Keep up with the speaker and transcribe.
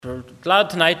We're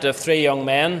glad tonight to have three young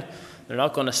men. They're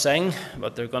not going to sing,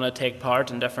 but they're going to take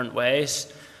part in different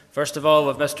ways. First of all,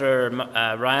 we've Mr.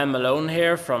 Ryan Malone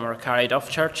here from our Carryduff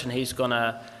Church, and he's going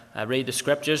to read the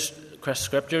scriptures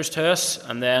to us.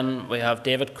 And then we have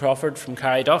David Crawford from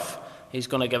Carryduff. He's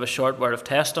going to give a short word of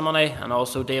testimony, and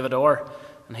also David Orr,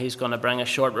 and he's going to bring a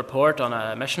short report on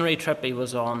a missionary trip he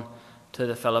was on to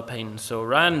the Philippines. So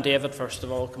Ryan and David, first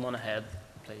of all, come on ahead,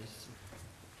 please.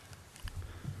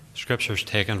 Scripture's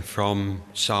taken from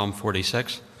Psalm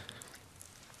 46.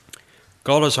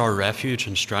 God is our refuge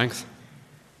and strength,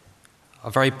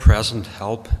 a very present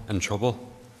help in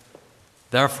trouble.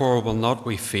 Therefore will not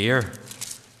we fear,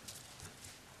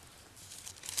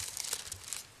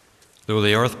 though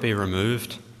the earth be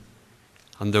removed,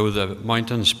 and though the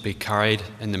mountains be carried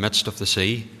in the midst of the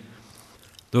sea,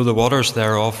 though the waters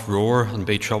thereof roar and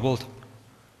be troubled,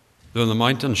 though the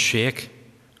mountains shake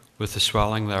with the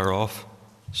swelling thereof.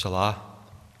 Selah.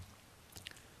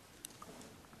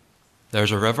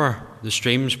 There's a river, the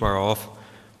streams whereof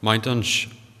mountains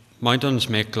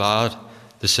make glad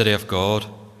the city of God,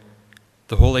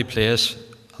 the holy place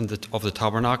of the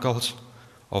tabernacles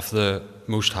of the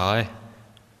Most High.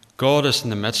 God is in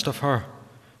the midst of her,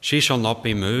 she shall not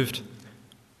be moved.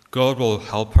 God will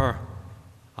help her,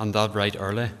 and that right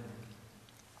early.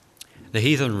 The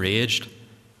heathen raged,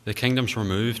 the kingdoms were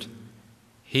moved.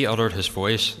 He uttered his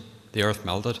voice, the earth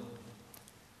melted.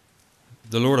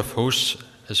 The Lord of hosts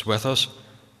is with us.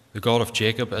 The God of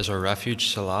Jacob is our refuge.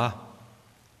 Selah.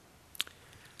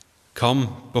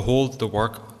 Come, behold the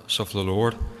works of the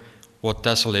Lord, what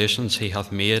desolations he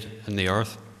hath made in the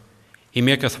earth. He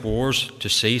maketh wars to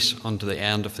cease unto the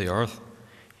end of the earth.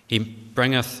 He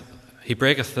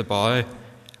breaketh the bow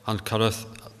and cutteth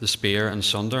the spear in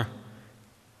sunder.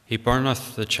 He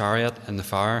burneth the chariot in the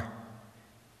fire.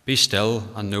 Be still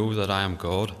and know that I am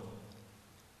God.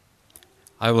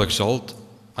 I will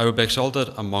be exalted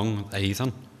among the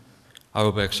heathen. I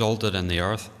will be exalted in the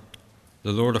earth.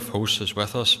 The Lord of hosts is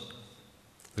with us.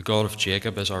 The God of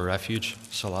Jacob is our refuge.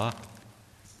 Selah.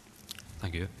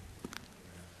 Thank you.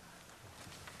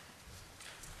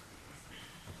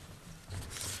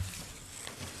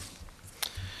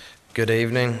 Good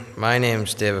evening. My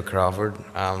name's David Crawford.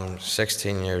 I'm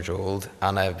 16 years old,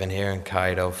 and I've been here in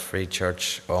Carryduff Free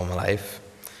Church all my life.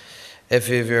 If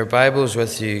you have your Bibles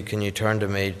with you, can you turn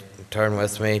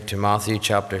with me to Matthew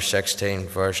chapter 16,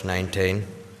 verse 19.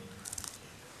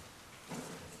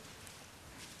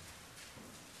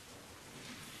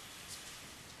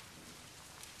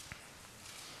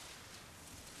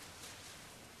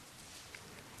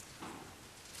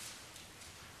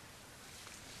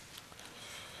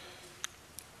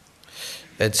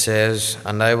 It says,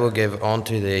 "And I will give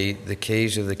unto thee the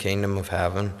keys of the kingdom of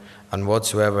heaven, and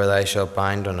whatsoever thou shalt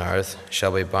bind on earth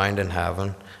shall be bound in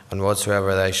heaven, and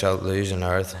whatsoever thou shalt loose on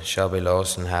earth shall be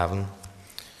loosed in heaven."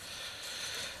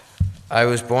 I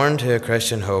was born to a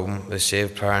Christian home with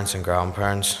saved parents and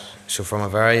grandparents, so from a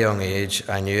very young age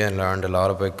I knew and learned a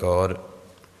lot about God,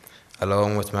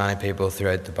 along with many people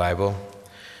throughout the Bible.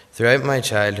 Throughout my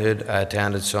childhood I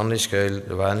attended Sunday school,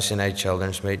 the Wednesday night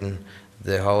children's meeting,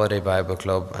 the holiday Bible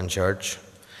club and church.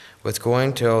 With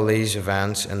going to all these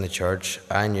events in the church,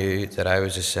 I knew that I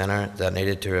was a sinner that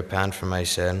needed to repent from my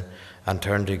sin and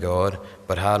turn to God,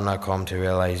 but had not come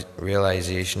to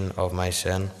realization of my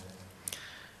sin.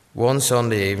 One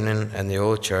Sunday evening in the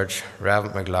old church,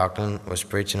 Reverend McLaughlin was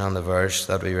preaching on the verse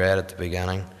that we read at the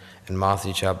beginning in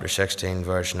Matthew chapter 16,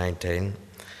 verse 19.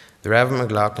 The Reverend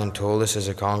McLaughlin told us as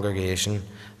a congregation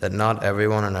that not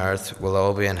everyone on earth will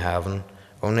all be in heaven.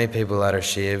 Only people that are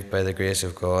saved by the grace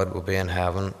of God will be in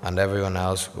heaven, and everyone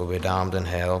else will be damned in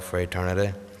hell for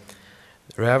eternity.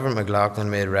 Reverend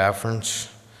McLaughlin made reference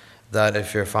that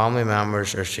if your family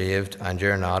members are saved and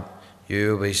you're not,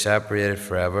 you will be separated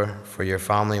forever, for your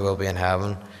family will be in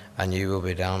heaven and you will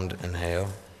be damned in hell.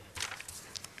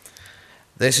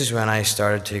 This is when I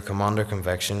started to come under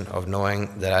conviction of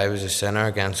knowing that I was a sinner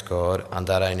against God and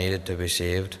that I needed to be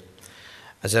saved.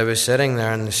 As I was sitting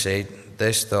there in the seat,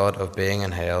 this thought of being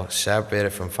in hell,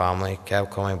 separated from family,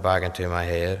 kept coming back into my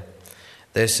head.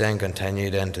 This then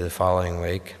continued into the following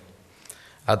week.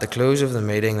 At the close of the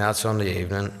meeting that Sunday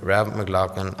evening, Reverend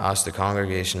McLaughlin asked the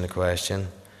congregation the question,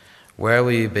 "Where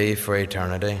will you be for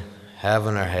eternity,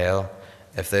 heaven or hell,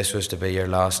 if this was to be your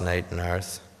last night on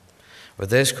earth?" With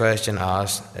this question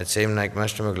asked, it seemed like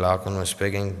Mr. McLaughlin was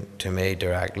speaking to me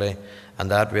directly,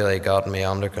 and that really got me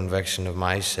under conviction of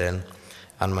my sin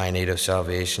and my need of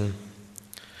salvation.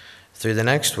 Through the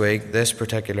next week, this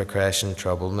particular question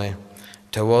troubled me,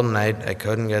 till one night I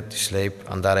couldn't get to sleep,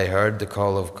 and that I heard the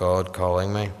call of God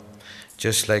calling me,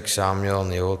 just like Samuel in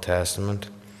the Old Testament.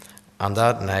 And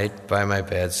that night, by my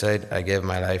bedside, I gave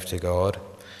my life to God.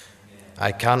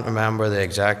 I can't remember the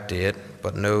exact date,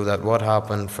 but know that what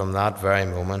happened from that very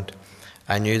moment,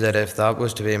 I knew that if that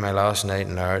was to be my last night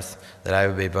on earth, that I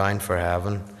would be bound for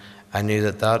heaven. I knew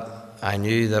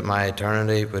that my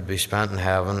eternity would be spent in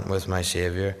heaven with my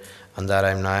Saviour, and that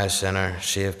I'm now a sinner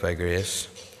saved by grace.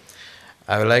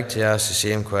 I would like to ask the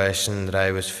same question that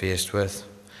I was faced with.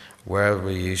 Where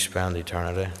will you spend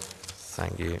eternity?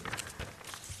 Thank you.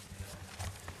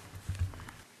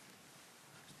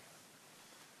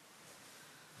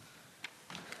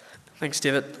 Thanks,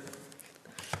 David.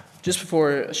 Just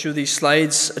before I show these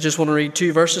slides, I just want to read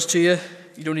 2 verses to you.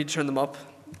 You don't need to turn them up.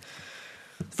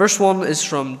 The first one is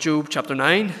from Job chapter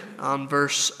 9 and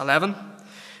verse 11.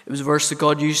 It was a verse that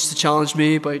God used to challenge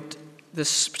me about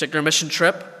this particular mission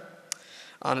trip.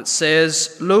 And it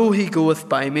says, "Lo, he goeth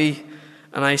by me,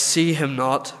 and I see him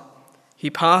not. He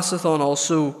passeth on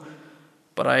also,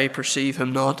 but I perceive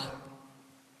him not."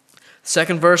 The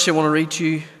second verse I want to read to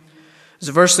you is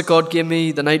a verse that God gave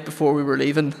me the night before we were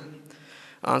leaving.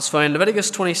 And it's found in Leviticus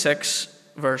 26,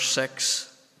 verse 6.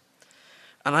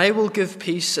 "And I will give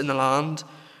peace in the land,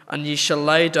 and ye shall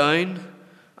lie down,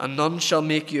 and none shall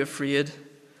make you afraid.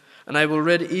 And I will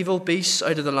rid evil beasts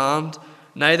out of the land,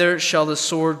 neither shall the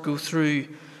sword go through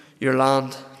your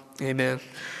land." Amen.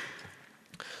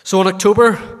 So in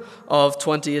October of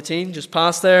 2018, just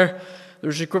past there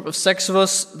was a group of 6 of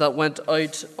us that went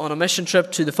out on a mission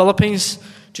trip to the Philippines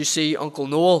to see Uncle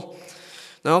Noel.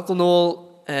 Now, Uncle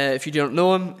Noel, if you don't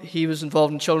know him, he was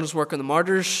involved in children's work on the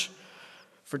Martyrs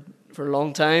for a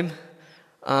long time.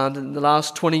 And in the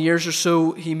last 20 years or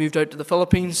so, he moved out to the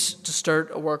Philippines to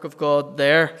start a work of God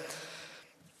there.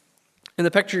 In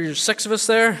the picture, there's 6 of us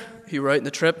there who were out on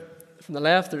the trip. From the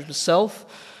left, there's myself,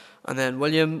 and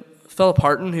then Philip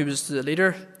Harton, who was the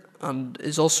leader, and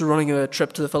is also running a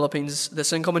trip to the Philippines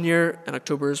this incoming year in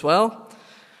October as well.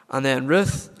 And then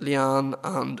Ruth, Leanne,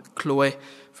 and Chloe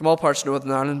from all parts of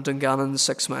Northern Ireland, Dungannon,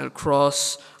 6 Mile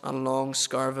Cross, and along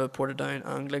Scarva, Portadown,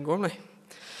 and Glengormley.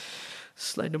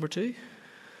 Slide number 2.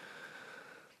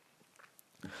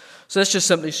 So this just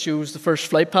simply shows the first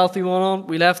flight path we went on.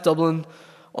 We left Dublin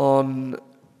on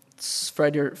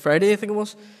Friday, I think it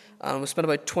was, and we spent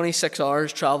about 26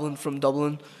 hours travelling from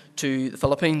Dublin to the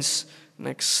Philippines.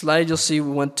 Next slide, you'll see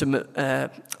we went to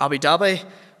Abu Dhabi,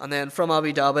 and then from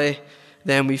Abu Dhabi,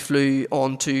 then we flew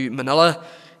on to Manila.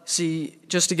 See,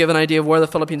 just to give an idea of where the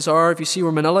Philippines are, if you see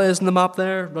where Manila is in the map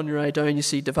there, run your eye down, you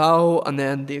see Davao and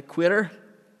then the equator.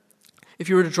 If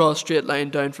you were to draw a straight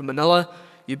line down from Manila,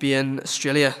 you'd be in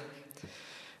Australia.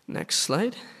 Next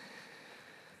slide.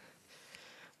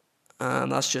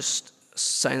 And that's just a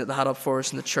sign that they had up for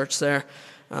us in the church there.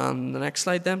 And the next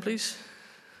slide then, please.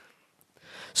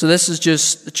 So this is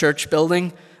just the church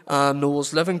building and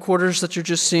Noel's living quarters that you're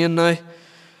just seeing now.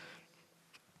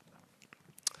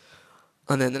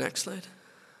 And then the next slide.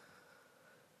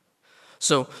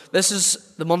 So this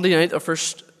is the Monday night, our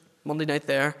first Monday night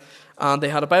there. And they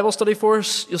had a Bible study for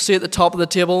us. You'll see at the top of the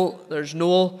table, there's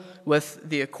Noel with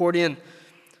the accordion.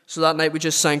 So that night we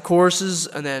just sang choruses,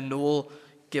 and then Noel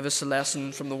gave us a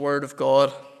lesson from the Word of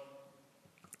God.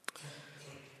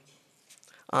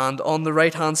 And on the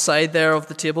right-hand side there of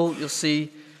the table, you'll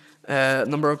see a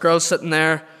number of girls sitting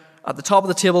there. At the top of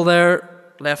the table there,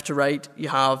 left to right, you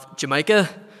have Jamaica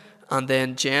and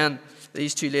then Jen.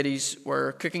 These 2 ladies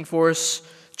were cooking for us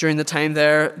during the time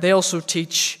there. They also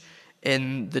teach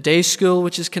in the day school,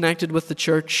 which is connected with the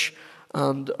church,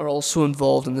 and are also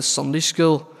involved in the Sunday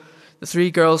school. The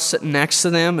 3 girls sitting next to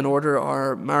them in order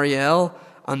are Marielle,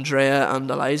 Andrea,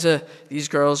 and Eliza. These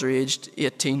girls are aged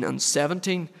 18 and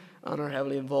 17 and are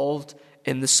heavily involved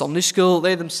in the Sunday school.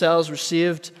 They themselves were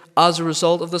saved as a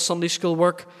result of the Sunday school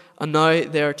work, and now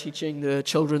they are teaching the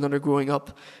children that are growing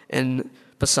up in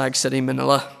Pasag City,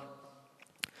 Manila.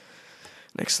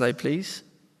 Next slide, please.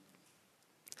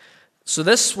 So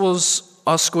this was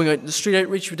us going out in the street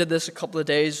outreach. We did this a couple of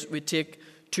days. We'd take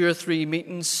 2 or 3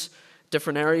 meetings,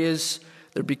 different areas.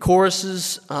 There'd be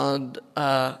choruses and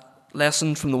a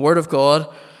lesson from the Word of God.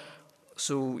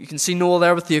 So you can see Noel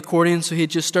there with the accordion. So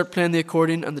he'd just start playing the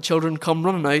accordion, and the children come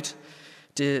running out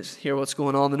to hear what's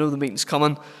going on. They know the meeting's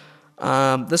coming.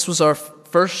 This was our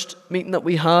first meeting that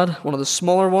we had, one of the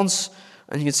smaller ones.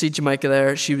 And you can see Jamaica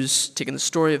there. She was taking the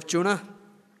story of Jonah.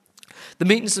 The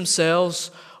meetings themselves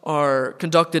are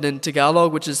conducted in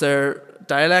Tagalog, which is their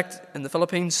dialect in the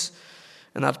Philippines,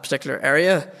 in that particular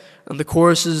area. And the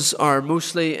choruses are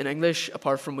mostly in English,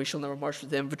 apart from We Shall Never March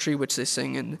with the Infantry, which they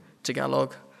sing in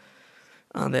Tagalog.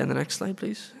 And then the next slide,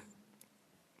 please.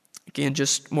 Again,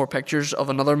 just more pictures of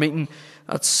another meeting.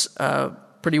 That's a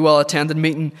pretty well attended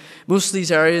meeting. Most of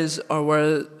these areas are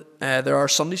where there are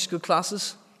Sunday school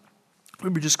classes. We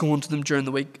were just going to them during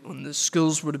the week when the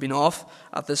schools would have been off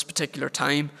at this particular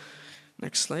time.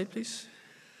 Next slide, please.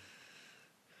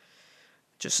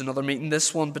 Just another meeting.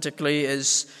 This one particularly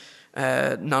is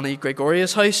Nanny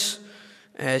Gregoria's house.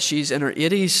 She's in her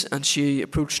 80s, and she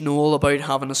approached Noel about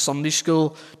having a Sunday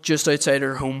school just outside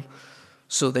her home.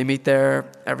 So they meet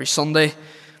there every Sunday.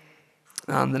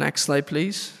 And the next slide,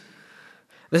 please.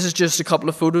 This is just a couple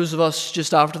of photos of us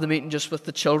just after the meeting, just with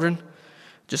the children.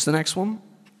 Just the next one.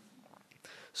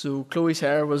 So Chloe's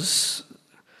hair was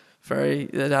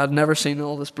I'd never seen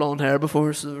all this blonde hair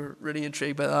before, so they were really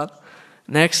intrigued by that.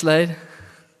 Next slide.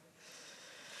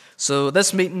 So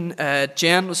this meeting,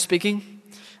 Jen was speaking.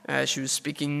 She was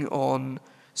speaking on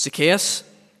Zacchaeus.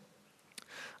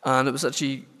 And it was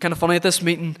actually kind of funny at this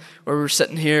meeting where we were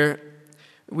sitting here.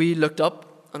 We looked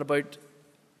up, and about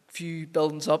a few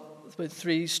buildings up, about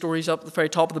 3 stories up at the very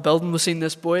top of the building, we seen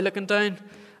this boy looking down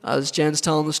as Jen's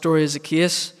telling the story of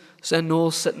Zacchaeus. So then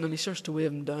Noel's sitting and he starts to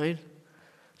wave him down.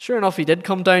 Sure enough, he did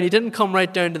come down. He didn't come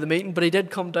right down to the meeting, but he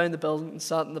did come down the building and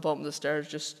sat in the bottom of the stairs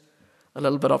just a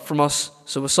little bit up from us.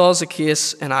 So we saw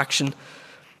Zacchaeus in action.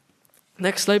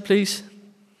 Next slide, please.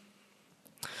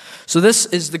 So this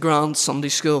is the Grand Sunday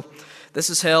School. This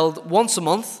is held once a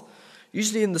month.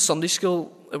 Usually in the Sunday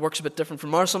school, it works a bit different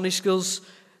from our Sunday schools.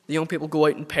 The young people go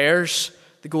out in pairs.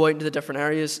 They go out into the different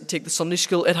areas and take the Sunday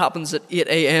school. It happens at 8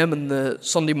 a.m. in the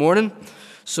Sunday morning.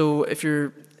 So if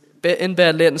you're in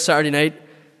bed late on Saturday night,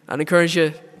 I'd encourage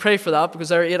you, pray for that, because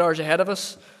they're 8 hours ahead of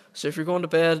us. So if you're going to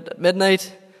bed at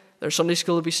midnight, their Sunday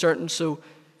school will be starting. So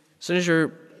as soon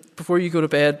as before you go to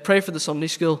bed, pray for the Sunday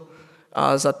school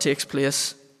as that takes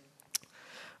place.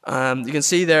 You can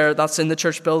see there, that's in the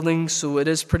church building, so it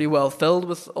is pretty well filled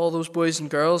with all those boys and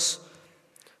girls.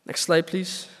 Next slide,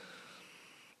 please.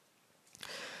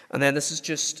 And then this is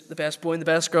just the best boy and the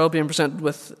best girl being presented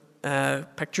with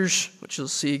pictures, which you'll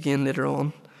see again later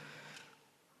on.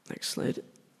 Next slide.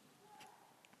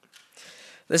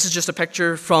 This is just a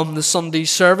picture from the Sunday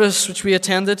service which we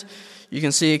attended. You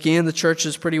can see again the church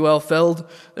is pretty well filled.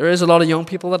 There is a lot of young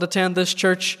people that attend this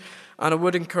church, and I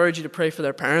would encourage you to pray for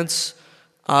their parents,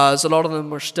 as a lot of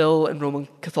them are still in Roman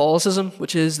Catholicism,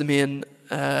 which is the main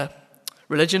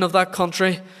religion of that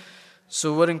country.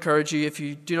 So I would encourage you, if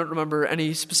you do not remember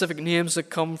any specific names that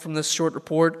come from this short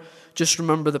report, just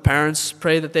remember the parents.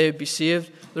 Pray that they would be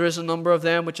saved. There is a number of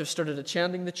them which have started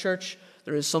attending the church.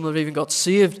 There is some that have even got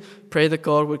saved. Pray that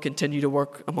God would continue to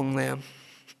work among them.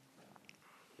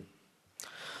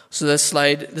 So this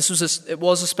slide, it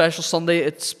was a special Sunday.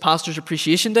 It's Pastor's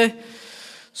Appreciation Day.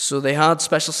 So they had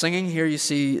special singing. Here you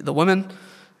see the women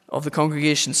of the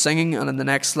congregation singing, and in the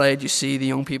next slide you see the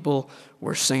young people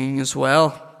were singing as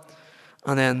well.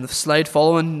 And then the slide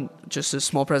following, just a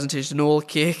small presentation of Noel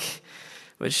cake,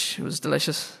 which was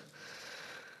delicious.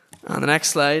 And the next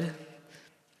slide.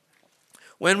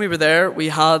 When we were there, we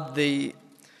had the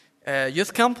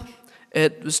youth camp.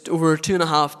 It was over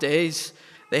 2.5 days.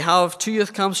 They have 2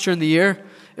 youth camps during the year.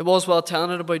 It was well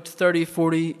attended, about 30,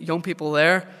 40 young people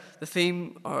there. The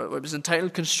theme, it was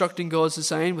entitled Constructing God's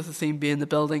Design, with the theme being the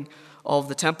building of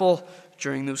the temple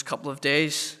during those couple of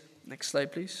days. Next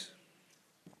slide, please.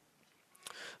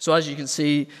 So as you can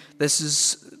see, this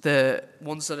is the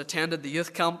ones that attended the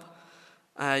youth camp.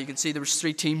 You can see there was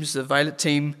 3 teams, the violet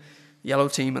team, yellow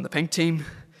team, and the pink team.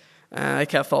 I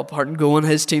kept Philip Harton going.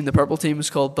 His team, the purple team, was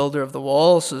called Builder of the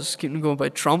Wall, so it's keeping going by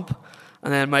Trump.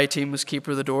 And then my team was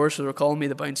Keeper of the Door, so they were calling me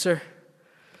the bouncer.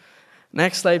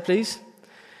 Next slide, please.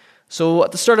 So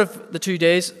at the start of the 2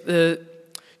 days, the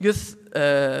youth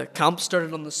camp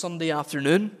started on the Sunday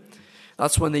afternoon.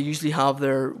 That's when they usually have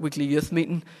their weekly youth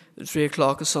meeting at 3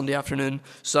 o'clock on Sunday afternoon.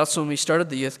 So that's when we started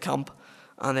the youth camp.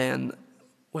 And then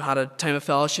we had a time of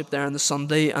fellowship there on the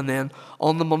Sunday. And then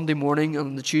on the Monday morning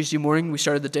and the Tuesday morning, we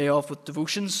started the day off with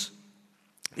devotions.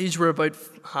 These were about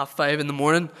 5:30 in the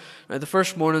morning. Now, the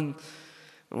first morning,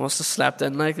 I must have slept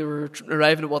in. Like, they were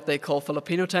arriving at what they call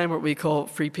Filipino time, or what we call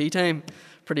free pea time,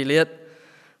 pretty late.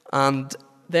 And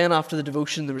then after the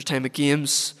devotion, there was time of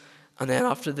games. And then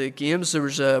after the games, there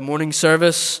was a morning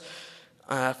service,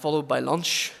 followed by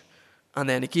lunch. And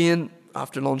then again,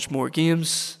 after lunch, more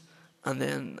games. And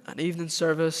then an evening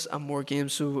service and more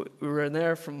games. So we were in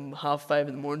there from 5:30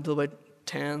 in the morning till about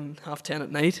 10:30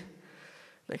 at night.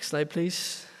 Next slide,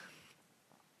 please.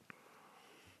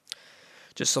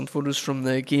 Just some photos from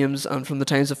the games and from the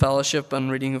times of fellowship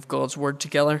and reading of God's Word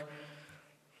together.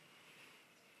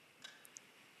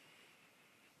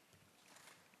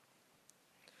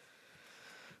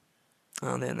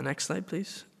 And then the next slide,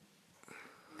 please.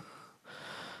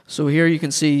 So here you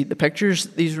can see the pictures.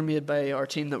 These were made by our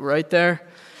team that were out there.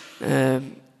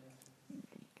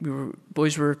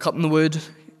 boys were cutting the wood,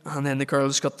 and then the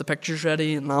girls got the pictures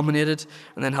ready and laminated,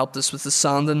 and then helped us with the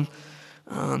sanding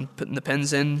and putting the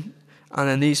pins in. And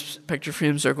then these picture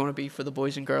frames are going to be for the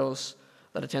boys and girls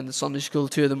that attended Sunday school.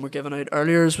 2 of them were given out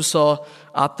earlier, as we saw,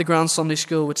 at the Grand Sunday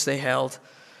School, which they held.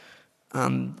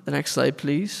 And the next slide,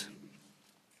 please.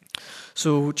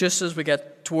 So just as we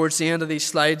get towards the end of these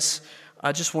slides,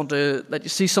 I just want to let you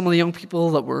see some of the young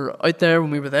people that were out there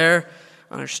when we were there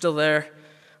and are still there.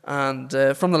 And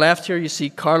from the left here, you see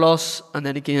Carlos, and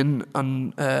then again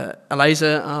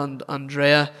Eliza and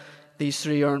Andrea. These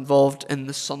 3 are involved in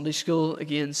the Sunday school,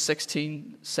 again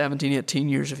 16, 17, 18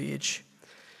 years of age.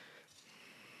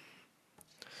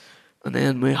 And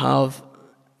then we have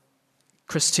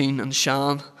Christine and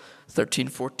Shan, 13,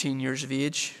 14 years of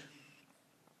age.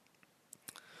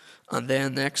 And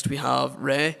then next we have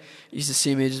Ray. He's the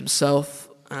same age as himself.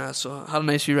 So I had a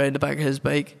nice wee ride in the back of his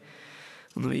bike.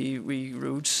 And we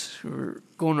roads. We were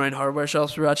going around hardware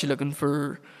shops. We were actually looking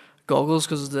for goggles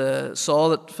because of the saw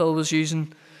that Phil was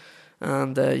using.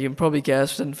 And you can probably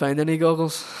guess we didn't find any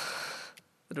goggles.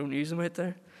 They don't use them out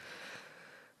there.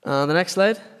 The next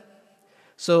slide.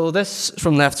 So this,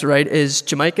 from left to right, is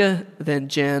Jamaica, then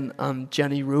Jen and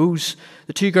Jenny Rose.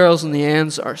 The 2 girls on the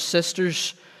ends are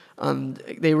sisters, and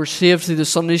they were saved through the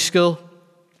Sunday school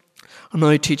and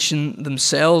now teaching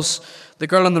themselves. The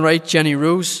girl on the right, Jenny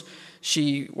Rose,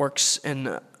 she works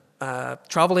in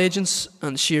travel agents,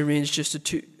 and she arranged just a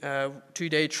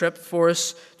 2-day trip for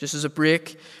us, just as a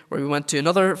break, where we went to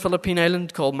another Philippine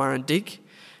island called Marindique,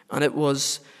 and it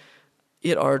was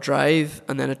 8-hour drive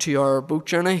and then a 2-hour boat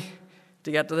journey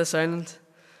to get to this island.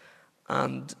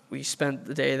 And we spent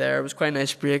the day there. It was quite a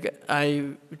nice break.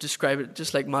 I would describe it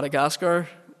just like Madagascar,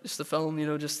 just the film,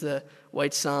 just the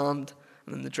white sand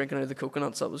and then the drinking out of the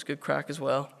coconuts. That was good crack as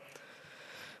well.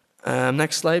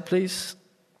 Next slide, please.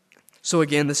 So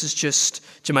again, this is just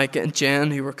Jamaica and Jen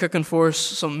who were cooking for us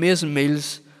some amazing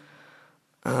meals.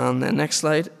 And then next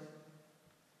slide.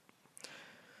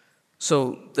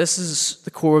 So this is the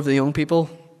core of the young people.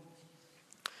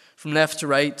 From left to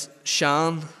right,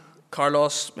 Shan,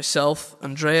 Carlos, myself,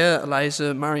 Andrea,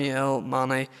 Eliza, Marielle,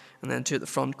 Manny, and then 2 at the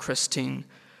front, Christine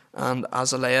and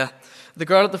Azalea. The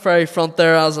girl at the very front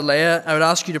there, Azalea, I would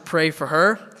ask you to pray for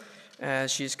her.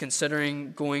 She's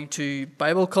considering going to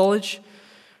Bible college.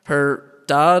 Her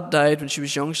dad died when she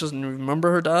was young. She doesn't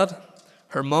remember her dad.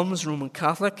 Her mum is Roman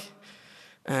Catholic.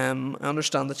 I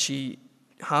understand that she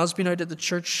has been out at the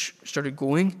church, started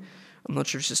going. I'm not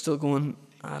sure if she's still going.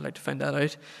 I'd like to find that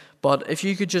out. But if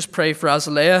you could just pray for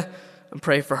Azalea and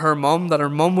pray for her mum, that her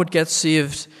mum would get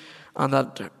saved and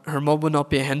that her mum would not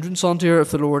be a hindrance unto her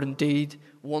if the Lord indeed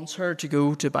wants her to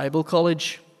go to Bible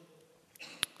college.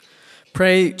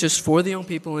 Pray just for the young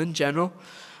people in general,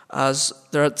 as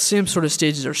they're at the same sort of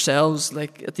stage as ourselves,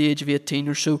 like at the age of 18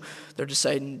 or so, they're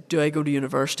deciding, do I go to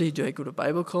university? Do I go to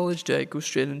Bible college? Do I go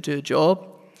straight into a job?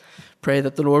 Pray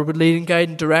that the Lord would lead and guide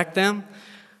and direct them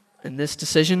in this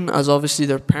decision, as obviously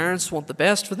their parents want the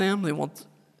best for them. They want,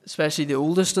 especially the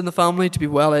oldest in the family, to be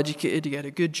well educated, to get a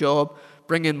good job,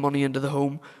 bring in money into the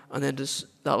home, and then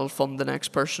that'll fund the next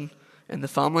person in the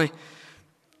family.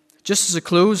 Just as a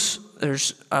close,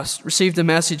 I received a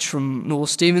message from Noel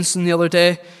Stevenson the other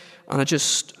day, and I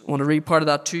just want to read part of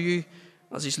that to you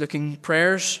as he's looking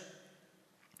prayers.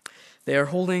 They are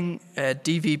holding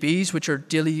DVBs, which are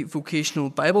daily vocational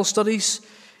Bible studies,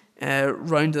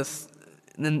 around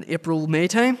in April, May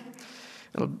time.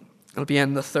 It'll be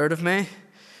on the 3rd of May.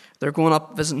 They're going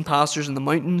up visiting pastors in the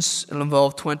mountains. It'll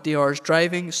involve 20 hours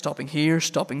driving, stopping here,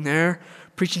 stopping there,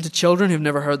 preaching to children who've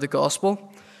never heard the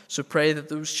gospel. So pray that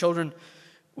those children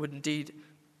would indeed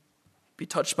be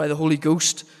touched by the Holy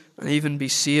Ghost and even be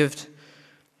saved.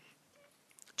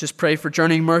 Just pray for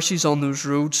journeying mercies on those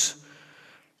roads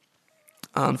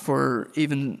and for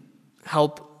even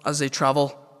help as they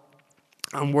travel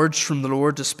and words from the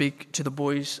Lord to speak to the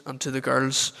boys and to the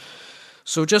girls.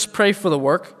 So just pray for the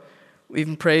work. We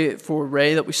even pray for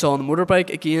Ray that we saw on the motorbike.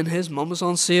 Again, his mum was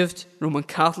unsaved, Roman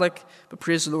Catholic, but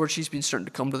praise the Lord, she's been starting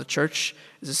to come to the church.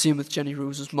 It's the same with Jenny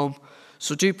Rose's mum.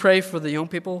 So do pray for the young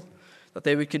people, that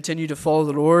they would continue to follow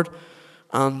the Lord.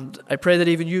 And I pray that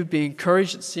even you would be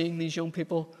encouraged at seeing these young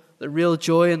people, the real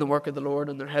joy in the work of the Lord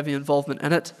and their heavy involvement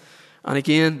in it. And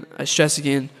again, I stress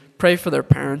again, pray for their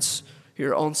parents who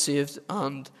are unsaved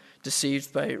and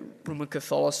deceived by Roman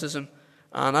Catholicism.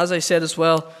 And as I said as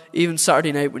well, even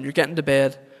Saturday night when you're getting to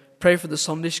bed, pray for the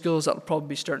Sunday schools. That'll probably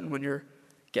be starting when you're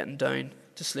getting down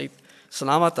to sleep.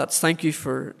 Salamat, that's thank you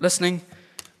for listening,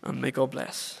 and may God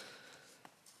bless.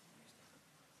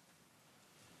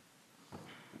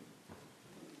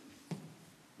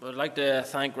 I'd like to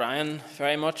thank Ryan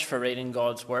very much for reading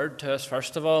God's Word to us,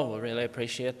 first of all. We really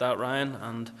appreciate that, Ryan.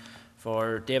 And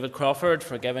for David Crawford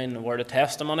for giving a word of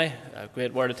testimony, a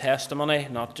great word of testimony,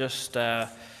 not just a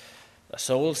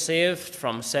soul saved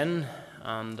from sin,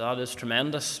 and that is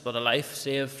tremendous, but a life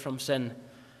saved from sin.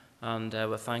 And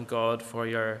we thank God for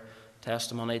your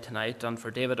testimony tonight, and for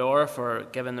David Orr for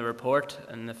giving the report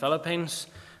in the Philippines.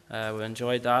 We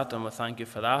enjoyed that, and we thank you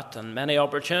for that. And many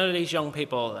opportunities, young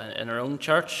people, in our own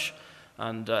church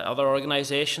and other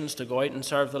organisations to go out and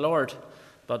serve the Lord.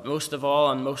 But most of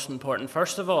all, and most important,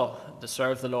 first of all, to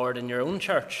serve the Lord in your own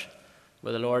church,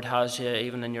 where the Lord has you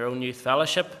even in your own youth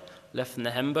fellowship, lifting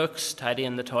the hymn books,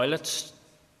 tidying the toilets,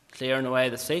 clearing away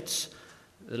the seats.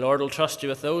 The Lord will trust you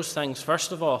with those things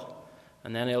first of all,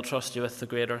 and then He'll trust you with the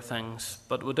greater things.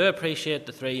 But we do appreciate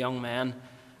the three young men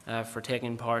for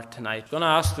taking part tonight. I'm going to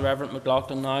ask the Reverend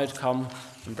McLaughlin now to come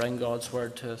and bring God's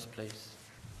Word to us, please.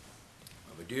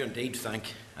 Well, we do indeed thank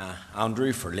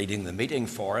Andrew for leading the meeting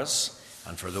for us,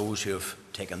 and for those who have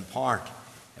taken part.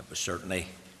 It was certainly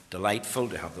delightful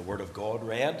to have the Word of God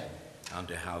read, and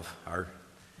to have our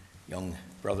young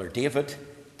brother David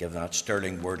give that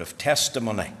sterling word of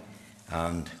testimony.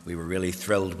 And we were really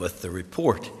thrilled with the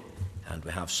report. And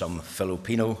we have some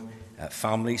Filipino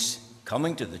families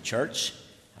coming to the church,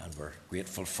 and we're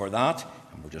grateful for that,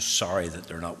 and we're just sorry that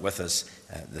they're not with us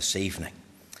this evening.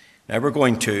 Now we're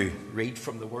going to read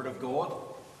from the Word of God.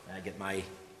 I get my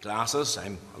glasses.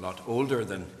 I'm a lot older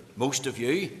than most of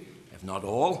you, if not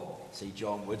all. See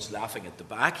John Woods laughing at the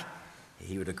back.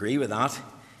 He would agree with that.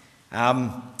 I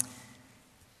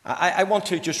want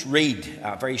to just read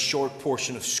a very short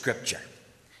portion of Scripture.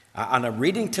 And I'm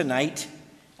reading tonight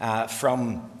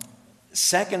from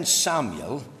 2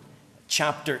 Samuel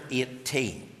chapter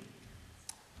 18.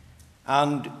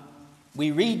 And we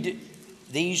read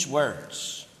these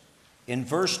words in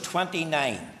verse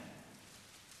 29.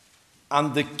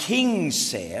 And the king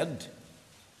said,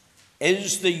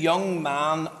 "Is the young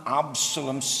man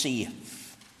Absalom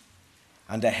safe?"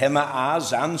 And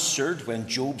Ahimaaz answered, "When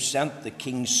Joab sent the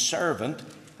king's servant,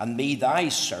 and me thy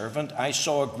servant, I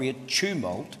saw a great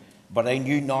tumult, but I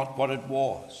knew not what it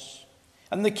was.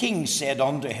 And the king said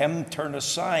unto him, Turn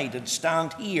aside and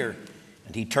stand here.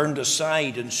 And he turned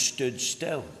aside and stood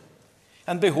still.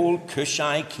 And behold,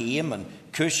 Cushai came, and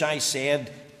Cushai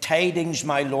said, Tidings,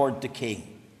 my lord the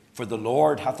king. For the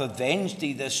Lord hath avenged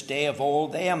thee this day of all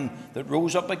them that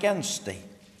rose up against thee.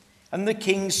 And the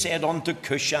king said unto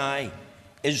Cushai,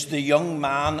 Is the young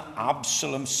man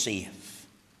Absalom safe?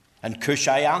 And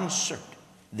Cushai answered,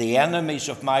 The enemies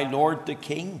of my lord the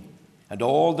king, and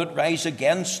all that rise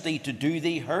against thee to do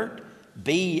thee hurt,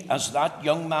 be as that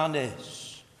young man is.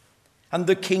 And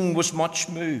the king was much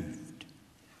moved,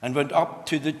 and went up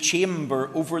to the chamber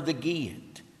over the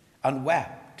gate, and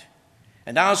wept.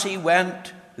 And as he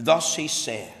went, thus he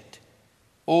said,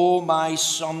 O my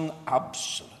son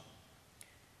Absalom,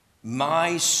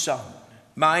 my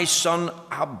son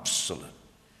Absalom,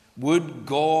 would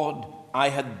God I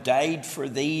had died for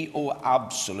thee, O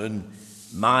Absalom,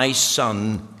 my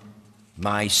son,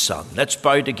 my son. Let's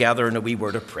bow together in a wee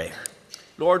word of prayer.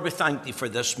 Lord, we thank thee for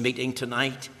this meeting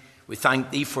tonight. We thank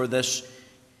thee for this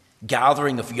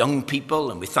gathering of young people,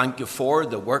 and we thank you for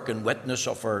the work and witness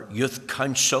of our youth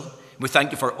council. We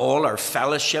thank you for all our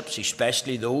fellowships,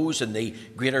 especially those in the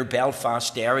greater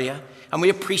Belfast area. And we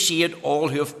appreciate all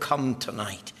who have come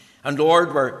tonight. And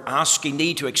Lord, we're asking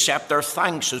thee to accept our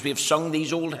thanks as we have sung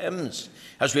these old hymns,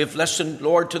 as we have listened,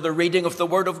 Lord, to the reading of the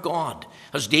Word of God,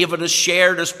 as David has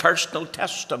shared his personal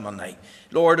testimony.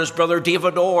 Lord, as Brother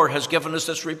David Orr has given us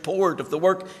this report of the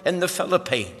work in the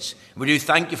Philippines. We do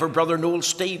thank you for Brother Noel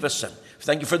Stevenson. We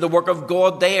thank you for the work of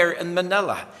God there in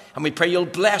Manila. And we pray you'll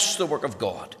bless the work of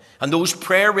God. And those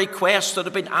prayer requests that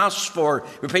have been asked for,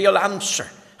 we pray you'll answer.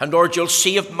 And Lord, you'll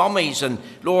save mummies, and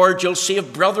Lord, you'll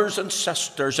save brothers and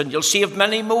sisters, and you'll save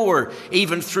many more,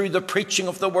 even through the preaching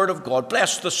of the Word of God.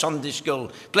 Bless the Sunday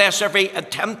school. Bless every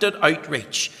attempted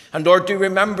outreach. And Lord, do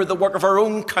remember the work of our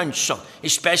own council,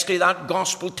 especially that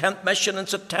gospel tent mission in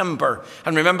September.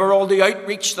 And remember all the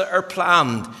outreach that are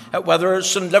planned, whether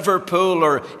it's in Liverpool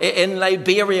or in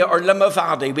Liberia or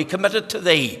Limavady. We commit it to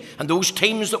thee and those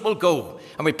teams that will go.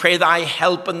 And we pray thy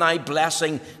help and thy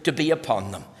blessing to be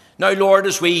upon them. Now, Lord,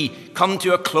 as we come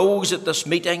to a close at this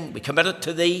meeting, we commit it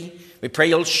to thee. We pray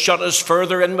you'll shut us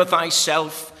further in with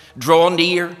thyself. Draw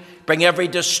near, bring every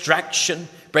distraction,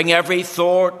 bring every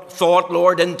thought,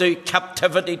 Lord, into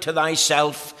captivity to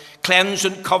thyself. Cleanse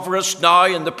and cover us now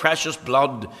in the precious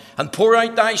blood, and pour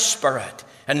out thy Spirit,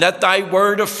 and let thy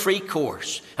word of free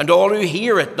course, and all who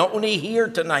hear it, not only here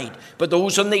tonight, but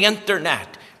those on the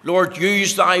internet, Lord,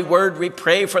 use thy word, we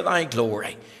pray, for thy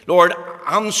glory. Lord,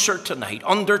 answer tonight.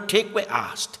 Undertake, we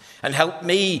ask, and help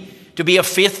me to be a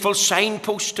faithful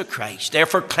signpost to Christ.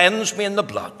 Therefore, cleanse me in the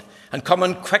blood, and come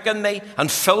and quicken me,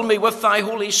 and fill me with thy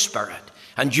Holy Spirit,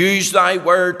 and use thy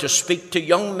word to speak to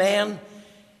young men,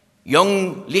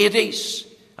 young ladies,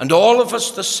 and all of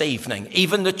us this evening,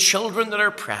 even the children that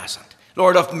are present.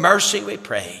 Lord, of mercy we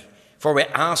pray, for we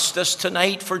ask this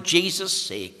tonight for Jesus'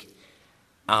 sake.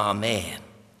 Amen.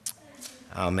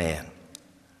 Amen.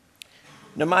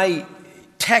 Now, my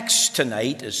text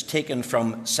tonight is taken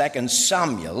from 2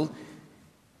 Samuel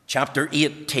chapter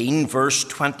 18, verse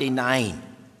 29.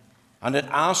 And it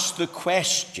asks the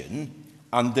question,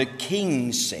 and the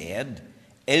king said,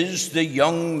 is the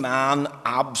young man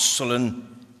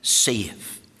Absalom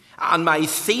safe? And my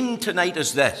theme tonight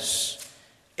is this: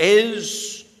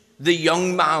 is the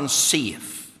young man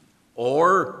safe,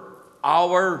 or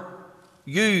are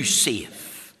you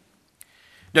safe?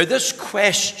 Now, this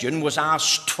question was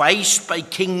asked twice by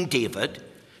King David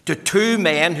to two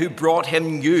men who brought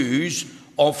him news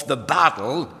of the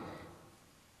battle.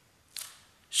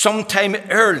 Sometime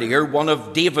earlier, one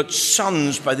of David's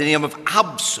sons by the name of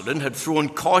Absalom had thrown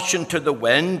caution to the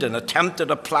wind and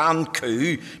attempted a planned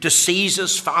coup to seize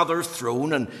his father's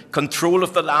throne and control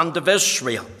of the land of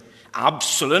Israel.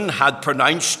 Absalom had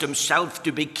pronounced himself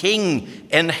to be king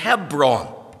in Hebron.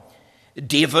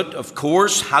 David, of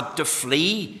course, had to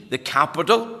flee the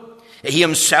capital. He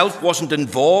himself wasn't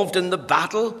involved in the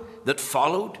battle that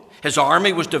followed. His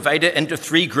army was divided into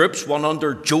three groups, one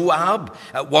under Joab,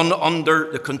 one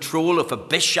under the control of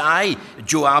Abishai,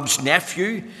 Joab's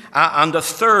nephew, and a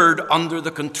third under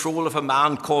the control of a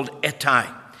man called Ittai.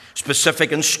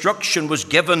 Specific instruction was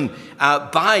given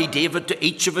by David to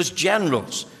each of his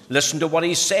generals. Listen to what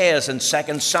he says in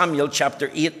 2 Samuel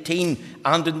chapter 18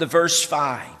 and in the verse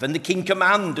 5. And the king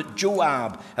commanded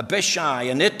Joab, Abishai,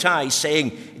 and Ittai,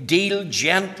 saying, deal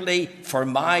gently for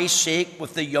my sake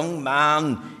with the young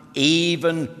man,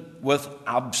 even with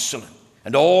Absalom.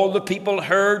 And all the people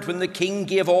heard when the king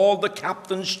gave all the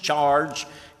captains charge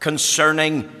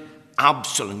concerning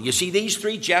Absalom. You see, these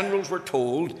three generals were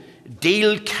told,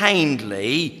 deal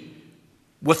kindly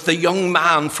with the young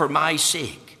man for my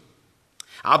sake.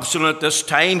 Absalom at this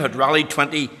time had rallied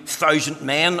 20,000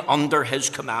 men under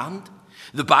his command.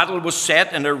 The battle was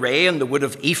set in array in the wood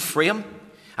of Ephraim.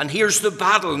 And here's the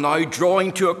battle now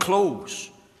drawing to a close.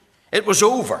 It was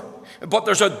over, but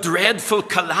there's a dreadful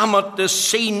calamitous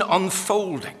scene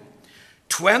unfolding.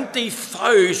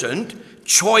 20,000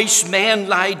 choice men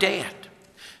lie dead.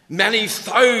 Many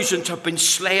thousands have been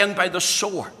slain by the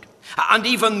sword, and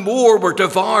even more were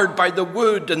devoured by the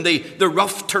wood and the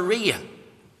rough terrain.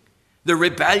 The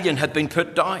rebellion had been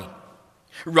put down.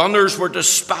 Runners were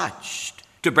dispatched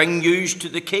to bring news to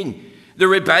the king. The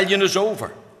rebellion is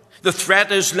over. The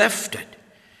threat is lifted.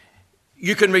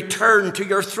 You can return to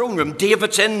your throne room.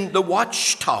 David's in the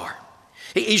watchtower.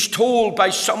 He's told by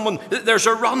someone that there's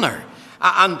a runner.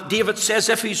 And David says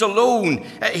if he's alone,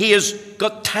 he has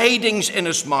got tidings in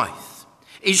his mouth.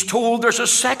 He's told there's a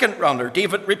second runner.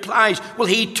 David replies, well,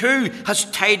 he too has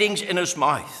tidings in his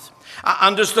mouth.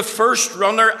 And as the first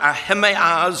runner,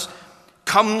 Ahimaaz,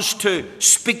 comes to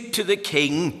speak to the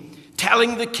king,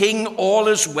 telling the king all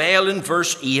is well in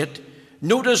verse 8,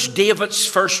 notice David's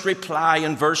first reply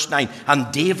in verse 9.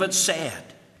 And David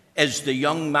said, is the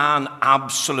young man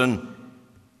Absalom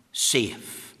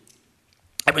safe?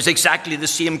 It was exactly the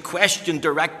same question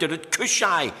directed at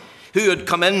Cushai, who had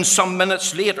come in some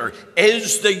minutes later.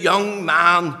 Is the young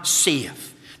man safe?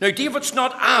 Now, David's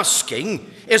not asking,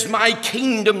 is my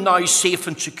kingdom now safe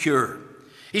and secure?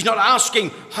 He's not asking,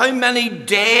 how many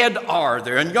dead are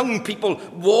there? And young people,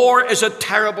 war is a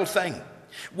terrible thing.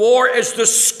 War is the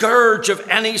scourge of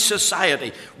any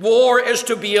society. War is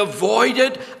to be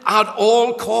avoided at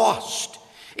all cost.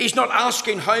 He's not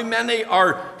asking how many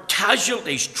are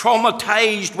casualties,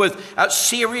 traumatized with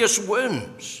serious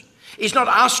wounds. He's not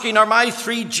asking, are my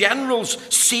three generals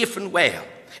safe and well?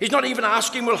 He's not even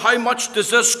asking, well, how much does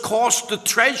this cost the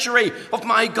treasury of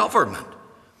my government?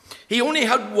 He only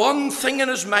had one thing in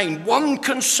his mind, one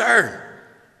concern.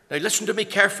 Now listen to me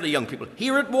carefully, young people.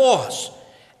 Here it was.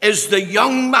 Is the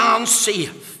young man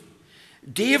safe?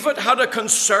 David had a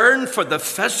concern for the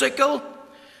physical,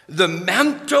 the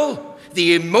mental,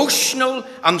 the emotional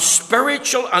and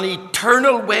spiritual and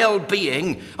eternal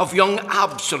well-being of young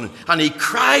Absalom. And he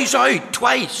cries out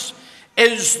twice,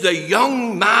 is the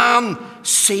young man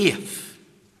safe?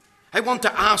 I want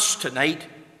to ask tonight,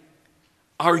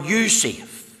 are you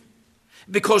safe?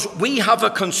 Because we have a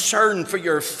concern for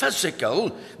your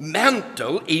physical,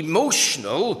 mental,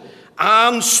 emotional,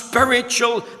 and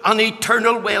spiritual and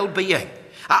eternal well-being.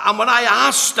 And when I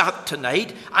ask that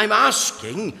tonight, I'm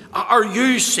asking, are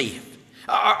you saved?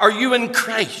 Are you in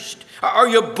Christ? Are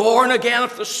you born again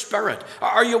of the Spirit?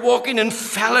 Are you walking in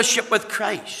fellowship with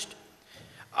Christ?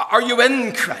 Are you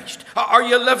in Christ? Are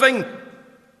you living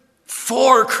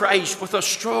for Christ with a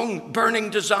strong burning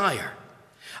desire?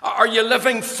 Are you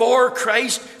living for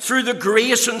Christ through the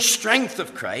grace and strength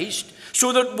of Christ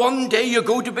so that one day you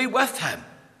go to be with him?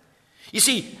 You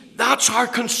see, that's our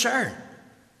concern.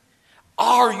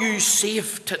 Are you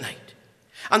saved tonight?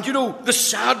 And you know, the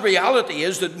sad reality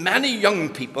is that many young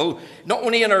people, not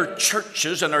only in our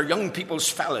churches and our young people's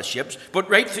fellowships, but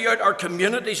right throughout our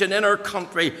communities and in our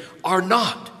country, are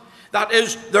not. That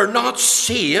is, they're not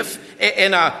safe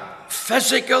in a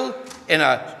physical, in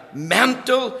a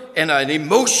mental, in an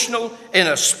emotional, in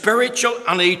a spiritual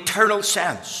and eternal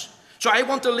sense. So I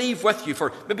want to leave with you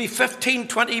for maybe 15,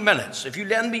 20 minutes, if you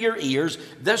lend me your ears,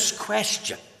 this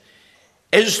question.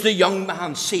 Is the young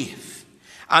man safe?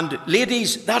 And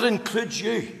ladies, that includes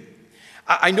you.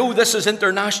 I know this is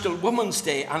International Women's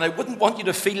Day, and I wouldn't want you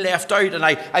to feel left out. And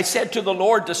I said to the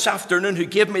Lord this afternoon, who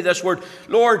gave me this word,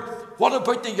 Lord, what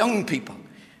about the young people?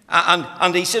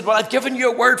 And he said, well, I've given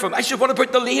you a word for them. I said, what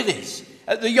about the ladies,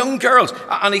 the young girls?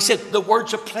 And he said, the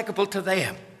word's applicable to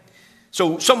them.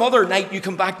 So some other night you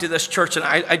come back to this church and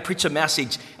I'd preach a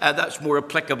message that's more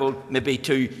applicable maybe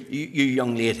to you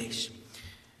young ladies.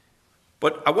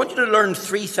 But I want you to learn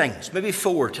 3 things, maybe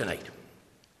 4 tonight.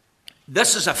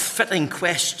 This is a fitting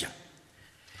question.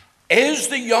 Is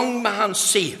the young man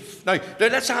safe? Now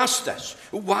let's ask this.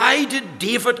 Why did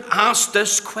David ask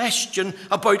this question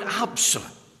about Absalom?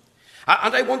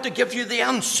 And I want to give you the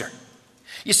answer.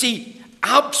 You see,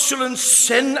 Absalom's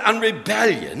sin and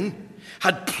rebellion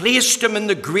had placed him in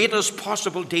the greatest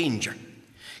possible danger.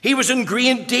 He was in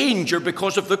great danger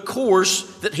because of the course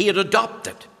that he had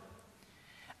adopted.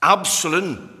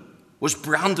 Absalom was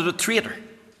branded a traitor.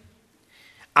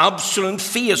 Absalom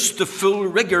faced the full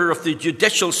rigor of the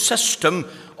judicial system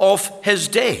of his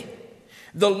day.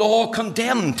 The law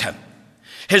condemned him.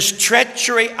 His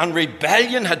treachery and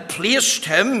rebellion had placed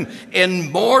him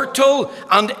in mortal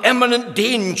and imminent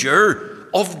danger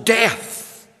of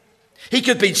death. He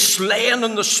could be slain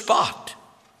on the spot.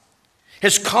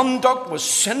 His conduct was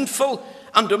sinful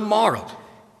and immoral.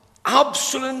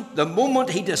 Absalom, the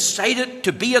moment he decided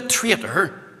to be a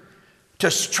traitor, to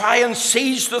try and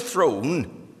seize the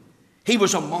throne, he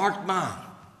was a marked man.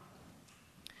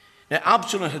 Now,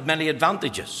 Absalom had many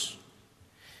advantages.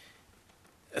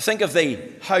 Think of the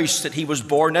house that he was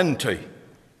born into.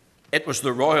 It was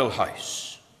the royal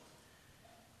house.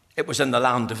 It was in the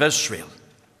land of Israel,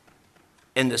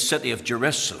 in the city of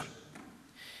Jerusalem.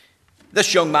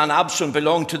 This young man, Absalom,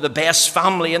 belonged to the best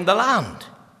family in the land.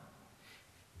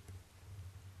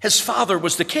 His father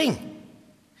was the king.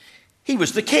 He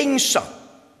was the king's son.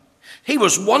 He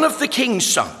was one of the king's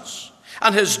sons.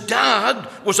 And his dad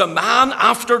was a man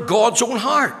after God's own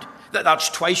heart. That's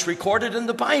twice recorded in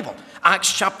the Bible.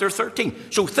 Acts chapter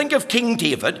 13. So think of King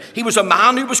David. He was a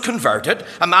man who was converted,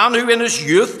 a man who in his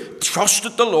youth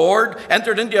trusted the Lord,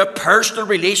 entered into a personal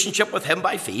relationship with him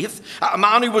by faith, a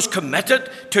man who was committed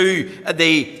to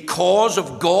the cause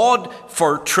of God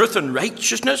for truth and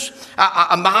righteousness,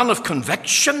 a man of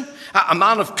conviction, a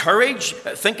man of courage.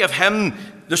 Think of him,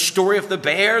 the story of the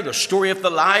bear, the story of the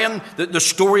lion, the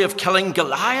story of killing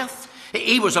Goliath.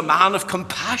 He was a man of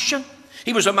compassion.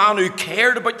 He was a man who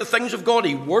cared about the things of God.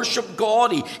 He worshipped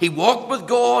God. He walked with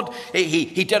God.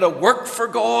 He did a work for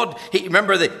God.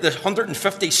 Remember the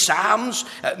 150 Psalms,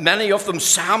 many of them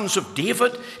Psalms of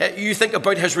David. You think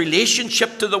about his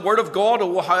relationship to the Word of God.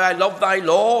 Oh, how I love thy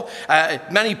law.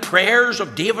 Many prayers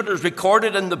of David are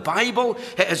recorded in the Bible.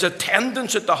 His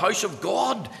attendance at the house of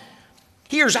God.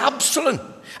 Here's Absalom,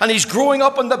 and he's growing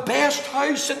up in the best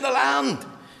house in the land.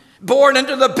 Born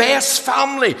into the best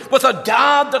family with a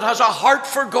dad that has a heart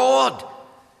for God.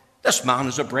 This man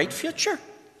has a bright future.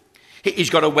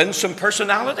 He's got a winsome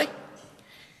personality.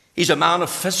 He's a man of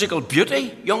physical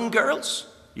beauty, young girls.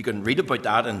 You can read about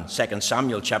that in 2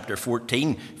 Samuel chapter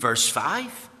 14, verse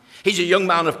 5. He's a young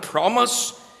man of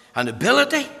promise and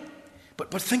ability. But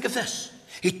think of this.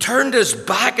 He turned his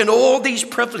back on all these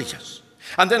privileges.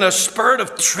 And in a spirit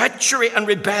of treachery and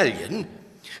rebellion,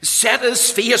 set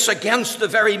his face against the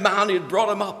very man who had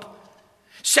brought him up.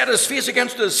 Set his face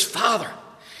against his father.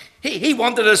 He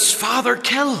wanted his father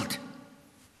killed.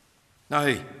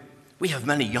 Now, we have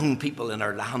many young people in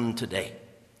our land today,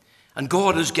 and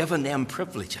God has given them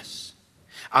privileges.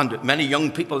 And many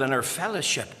young people in our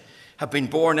fellowship have been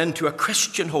born into a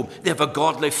Christian home. They have a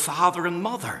godly father and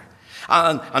mother.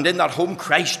 And in that home,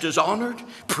 Christ is honoured,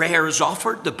 prayer is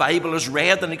offered, the Bible is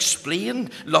read and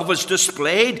explained, love is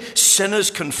displayed, sin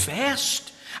is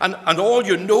confessed. And all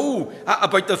you know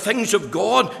about the things of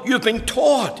God, you've been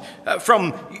taught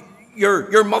from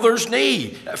your mother's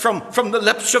knee, from the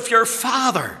lips of your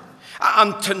father.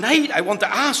 And tonight I want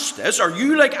to ask this: are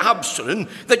you like Absalom,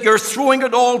 that you're throwing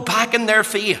it all back in their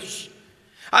face?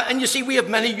 And you see, we have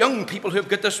many young people who have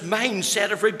got this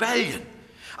mindset of rebellion.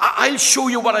 I'll show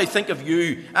you what I think of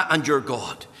you and your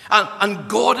God. And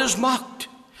God is mocked.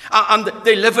 And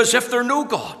they live as if they're no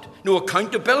God. No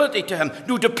accountability to him.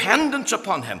 No dependence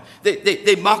upon him.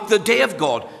 They mock the day of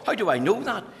God. How do I know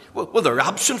that? Well, they're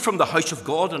absent from the house of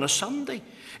God on a Sunday.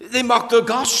 They mock the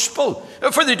gospel,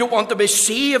 for they don't want to be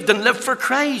saved and live for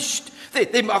Christ.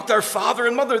 They mock their father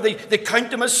and mother. They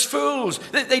count them as fools.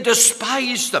 They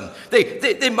despise them.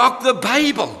 They mock the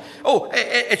Bible. Oh,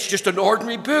 it's just an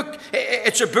ordinary book.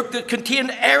 It's a book that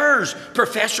contains errors,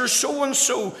 Professor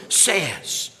so-and-so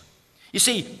says. You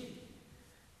see,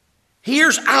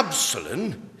 here's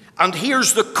Absalom, and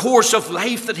here's the course of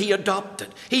life that he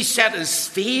adopted. He set his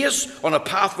face on a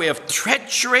pathway of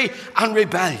treachery and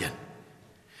rebellion.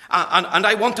 And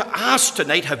I want to ask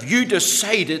tonight, have you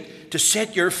decided to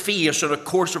set your face on a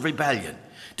course of rebellion?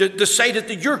 Decided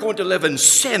that you're going to live in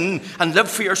sin and live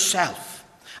for yourself?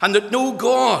 And that no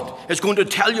God is going to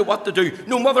tell you what to do.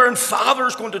 No mother and father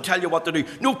is going to tell you what to do.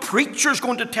 No preacher is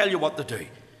going to tell you what to do.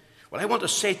 Well, I want to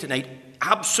say tonight,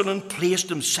 Absalom placed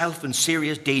himself in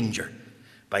serious danger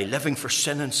by living for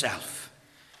sin and self.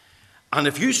 And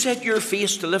if you set your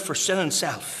face to live for sin and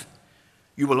self,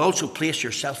 you will also place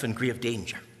yourself in grave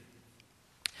danger.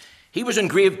 He was in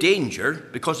grave danger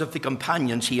because of the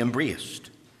companions he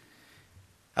embraced.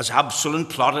 As Absalom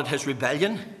plotted his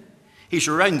rebellion, he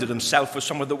surrounded himself with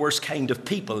some of the worst kind of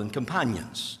people and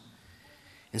companions.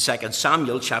 In 2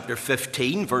 Samuel chapter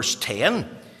 15, verse 10,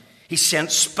 he sent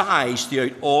spies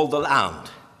throughout all the land,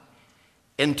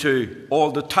 into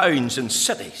all the towns and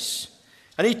cities.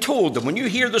 And he told them, when you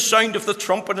hear the sound of the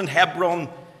trumpet in Hebron,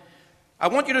 I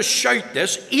want you to shout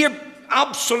this: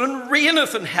 Absalom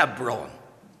reigneth in Hebron.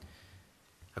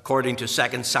 According to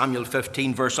 2 Samuel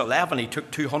 15, verse 11, he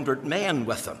took 200 men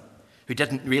with him who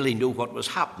didn't really know what was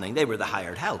happening. They were the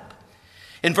hired help.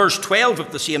 In verse 12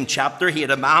 of the same chapter, he had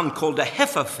a man called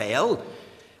Ahithophel,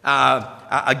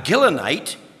 a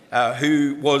Gilonite,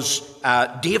 who was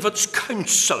David's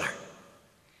counselor.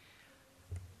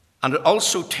 And it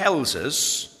also tells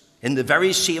us in the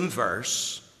very same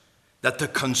verse that the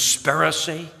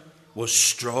conspiracy was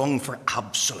strong for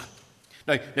Absalom.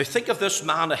 Now think of this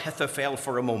man Ahithophel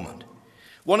for a moment.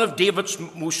 One of David's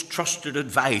most trusted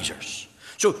advisors.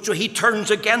 So he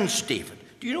turns against David.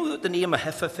 Do you know that the name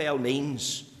Ahithophel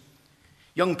means?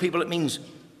 Young people, it means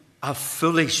a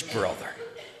foolish brother.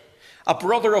 A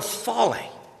brother of folly.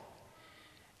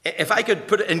 If I could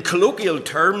put it in colloquial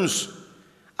terms,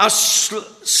 a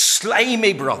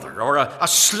slimy brother or a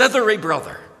slithery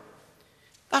brother.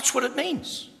 That's what it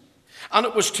means. And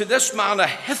it was to this man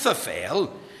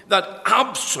Ahithophel that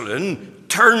Absalom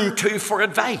turned to for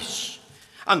advice.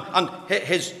 And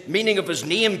his meaning of his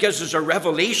name gives us a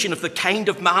revelation of the kind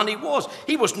of man he was.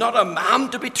 He was not a man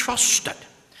to be trusted.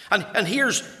 And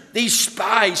here's these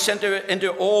spies sent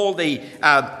into all the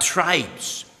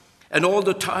tribes and all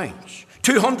the towns.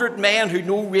 200 men who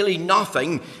know really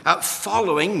nothing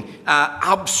following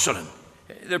Absalom.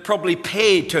 They're probably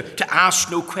paid to ask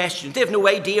no questions. They have no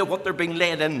idea what they're being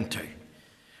led into.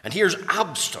 And here's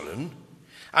Absalom,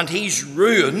 and he's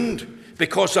ruined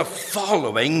because of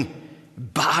following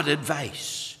bad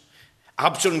advice.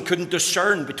 Absalom couldn't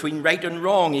discern between right and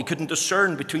wrong. He couldn't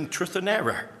discern between truth and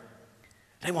error.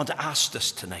 And I want to ask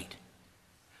this tonight.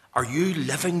 Are you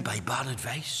living by bad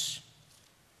advice?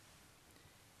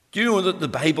 Do you know that the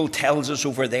Bible tells us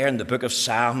over there in the book of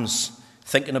Psalms,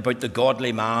 thinking about the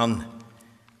godly man?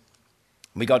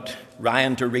 We got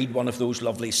Ryan to read one of those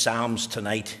lovely Psalms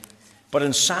tonight. But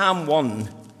in Psalm 1,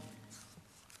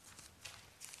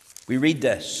 we read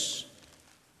this: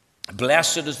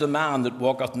 Blessed is the man that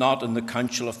walketh not in the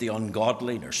counsel of the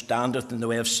ungodly, nor standeth in the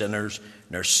way of sinners,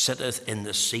 nor sitteth in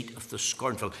the seat of the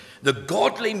scornful. The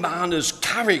godly man is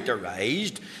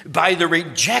characterized by the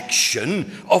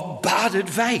rejection of bad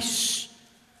advice.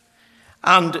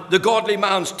 And the godly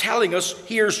man's telling us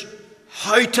here's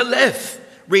how to live.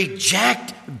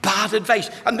 Reject bad advice.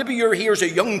 And maybe you're here as a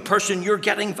young person, you're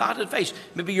getting bad advice.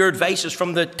 Maybe your advice is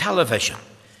from the television.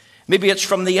 Maybe it's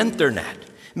from the internet.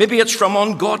 Maybe it's from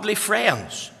ungodly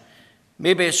friends.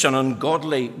 Maybe it's an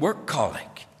ungodly work colleague.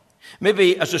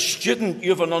 Maybe as a student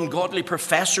you have an ungodly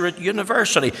professor at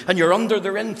university and you're under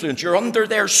their influence, you're under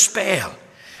their spell.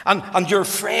 And your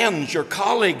friends, your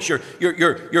colleagues, your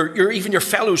even your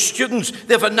fellow students,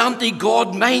 they have an anti-God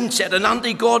mindset, an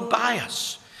anti-God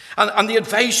bias. And the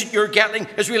advice that you're getting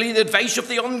is really the advice of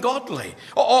the ungodly,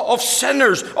 of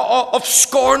sinners, of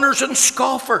scorners and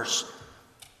scoffers.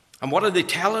 And what do they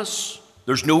tell us?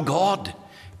 There's no God.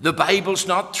 The Bible's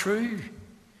not true.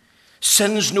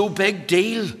 Sin's no big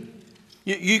deal.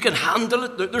 You can handle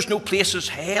it. There's no place as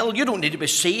hell. You don't need to be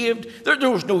saved.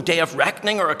 There's no day of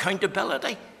reckoning or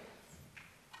accountability.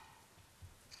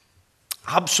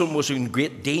 Absalom was in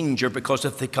great danger because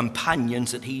of the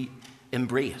companions that he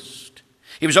embraced.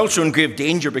 He was also in grave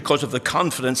danger because of the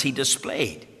confidence he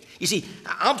displayed. You see,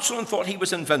 Absalom thought he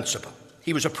was invincible.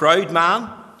 He was a proud man.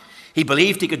 He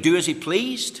believed he could do as he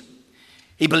pleased.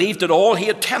 He believed that all he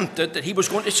attempted, that he was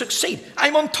going to succeed.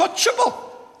 I'm untouchable.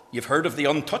 You've heard of the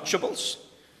untouchables.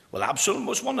 Well, Absalom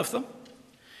was one of them.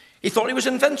 He thought he was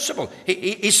invincible.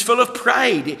 He's full of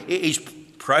pride. He's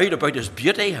proud about his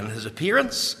beauty and his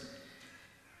appearance.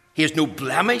 He has no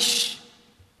blemish.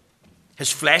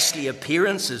 His fleshly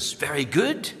appearance is very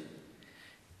good.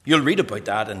 You'll read about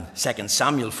that in 2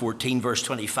 Samuel 14, verse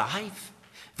 25.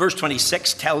 Verse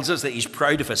 26 tells us that he's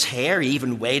proud of his hair. He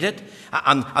even weighed it.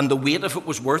 And the weight of it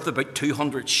was worth about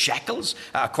 200 shekels,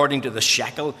 according to the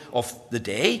shekel of the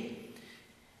day.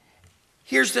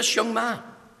 Here's this young man.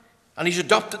 And he's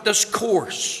adopted this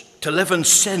course to live in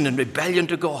sin and rebellion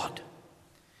to God.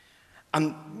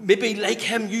 And maybe like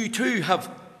him, you too have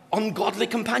ungodly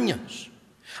companions.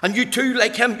 And you too,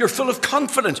 like him, you're full of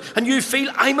confidence. And you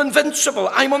feel, I'm invincible,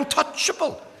 I'm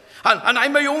untouchable. And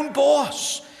I'm my own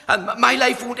boss. And my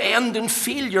life won't end in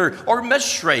failure or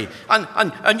misery.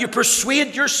 And you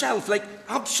persuade yourself, like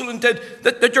Absalom did,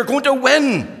 that you're going to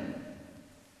win.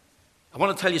 I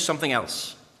want to tell you something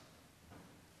else.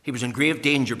 He was in grave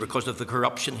danger because of the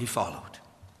corruption he followed.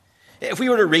 If we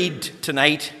were to read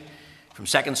tonight from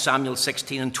 2 Samuel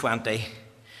 16 and 20,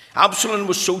 Absalom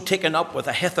was so taken up with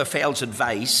Ahithophel's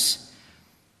advice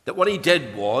that what he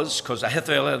did was, because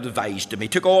Ahithophel had advised him, he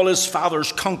took all his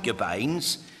father's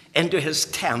concubines into his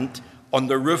tent on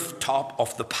the rooftop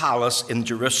of the palace in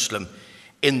Jerusalem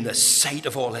in the sight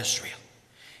of all Israel.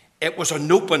 It was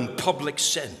an open public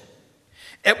sin.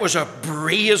 It was a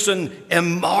brazen,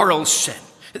 immoral sin.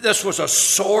 This was a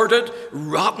sordid,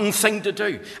 rotten thing to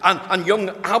do. And young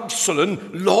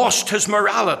Absalom lost his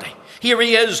morality. Here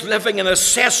he is living in a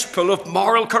cesspool of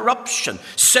moral corruption.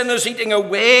 Sin is eating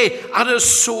away at his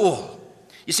soul.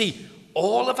 You see,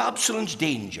 all of Absalom's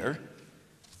danger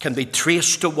can be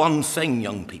traced to one thing,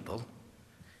 young people.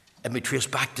 It can be traced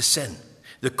back to sin,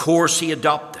 the course he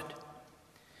adopted.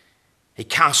 He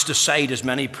cast aside his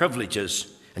many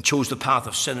privileges and chose the path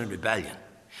of sin and rebellion.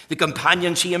 The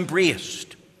companions he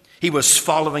embraced, he was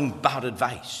following bad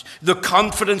advice. The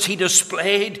confidence he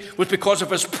displayed was because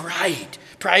of his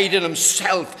pride in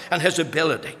himself and his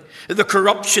ability. The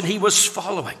corruption he was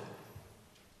following.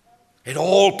 It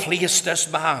all placed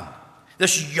this man,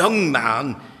 this young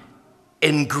man,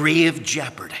 in grave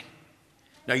jeopardy.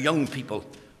 Now, young people,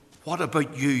 what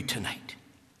about you tonight?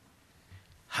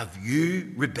 Have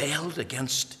you rebelled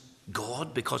against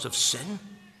God because of sin?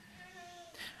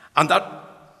 And that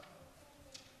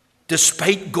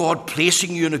despite God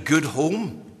placing you in a good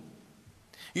home,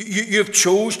 you've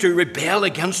chose to rebel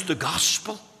against the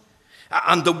gospel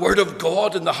and the word of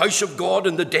God and the house of God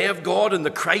and the day of God and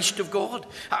the Christ of God.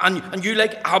 And you,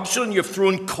 like Absalom, you've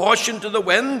thrown caution to the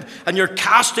wind and you're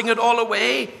casting it all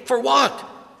away. For what?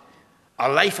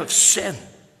 A life of sin.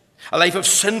 A life of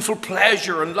sinful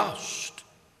pleasure and lust.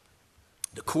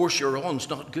 The course you're on is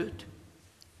not good.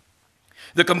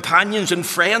 The companions and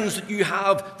friends that you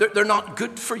have, they're not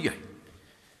good for you.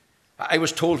 I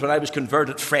was told when I was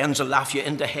converted, friends will laugh you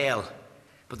into hell,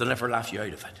 but they'll never laugh you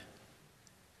out of it.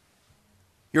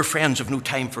 Your friends have no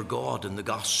time for God and the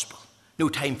gospel, no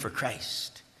time for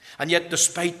Christ. And yet,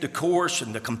 despite the course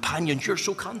and the companions, you're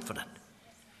so confident.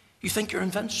 You think you're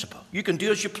invincible. You can do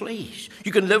as you please.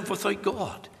 You can live without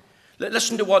God.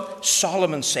 Listen to what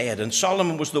Solomon said, and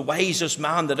Solomon was the wisest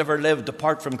man that ever lived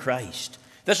apart from Christ.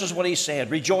 This is what he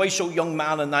said: Rejoice, O young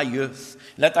man, in thy youth.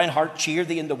 Let thine heart cheer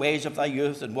thee in the ways of thy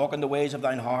youth, and walk in the ways of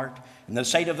thine heart, in the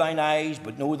sight of thine eyes.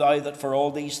 But know thou that for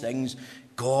all these things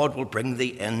God will bring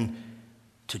thee in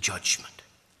to judgment.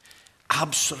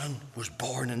 Absalom was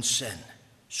born in sin.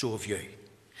 So have you.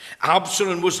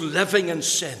 Absalom was living in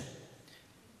sin.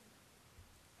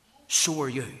 So are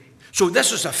you. So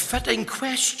this is a fitting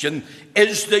question.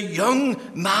 Is the young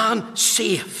man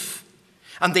safe?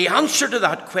 And the answer to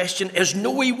that question is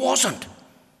no, he wasn't.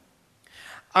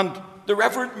 And the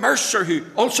Reverend Mercer, who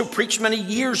also preached many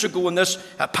years ago in this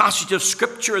passage of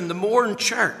Scripture in the Mourne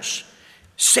Church,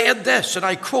 said this, and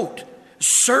I quote,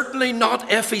 Certainly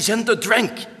not if he's into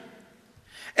drink.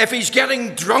 If he's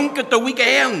getting drunk at the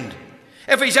weekend,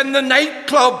 if he's in the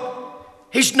nightclub,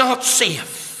 he's not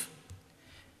safe.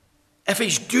 If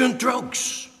he's doing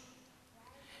drugs,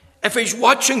 if he's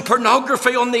watching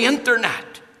pornography on the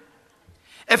internet,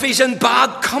 if he's in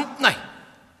bad company,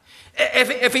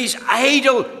 if he's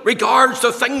idle regards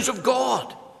the things of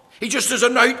God, he just has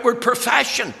an outward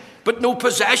profession but no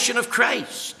possession of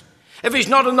Christ. If he's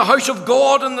not in the house of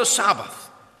God on the Sabbath,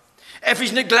 if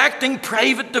he's neglecting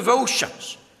private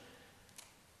devotions,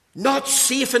 not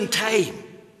safe in time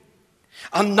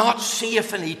and not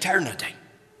safe in eternity.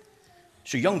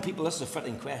 So young people, this is a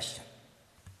fitting question.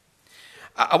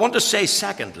 I want to say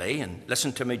secondly, and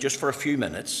listen to me just for a few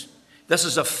minutes, this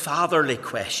is a fatherly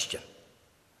question.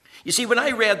 You see, when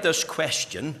I read this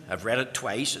question, I've read it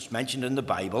twice, it's mentioned in the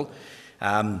Bible,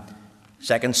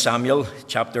 2 Samuel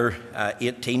chapter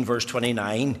 18, verse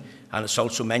 29, and it's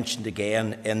also mentioned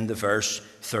again in the verse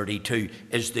 32,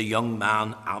 is the young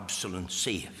man Absalom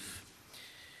safe?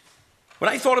 When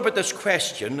I thought about this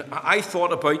question, I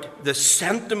thought about the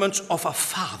sentiments of a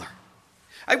father.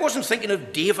 I wasn't thinking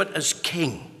of David as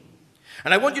king.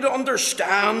 And I want you to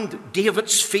understand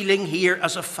David's feeling here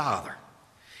as a father.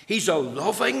 He's a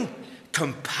loving,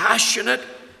 compassionate,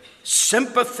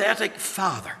 sympathetic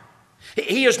father.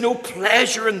 He has no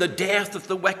pleasure in the death of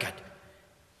the wicked,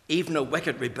 even a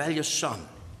wicked, rebellious son.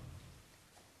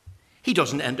 He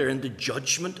doesn't enter into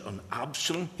judgment on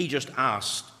Absalom. He just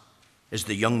asked, is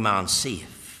the young man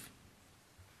safe?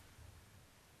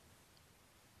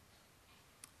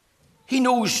 He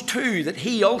knows too that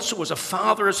he also, as a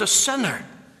father, is a sinner.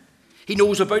 He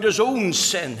knows about his own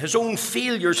sin, his own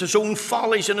failures, his own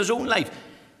follies in his own life.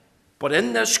 But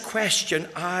in this question,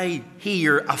 I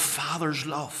hear a father's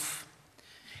love.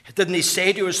 Didn't he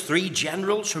say to his 3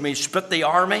 generals, whom he split the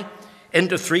army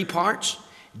into 3 parts,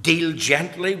 deal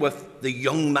gently with the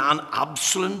young man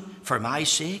Absalom for my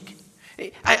sake?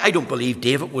 I don't believe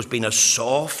David was being a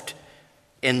soft,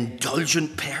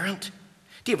 indulgent parent.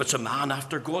 David's a man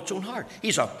after God's own heart.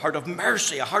 He's a heart of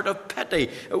mercy, a heart of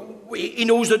pity. He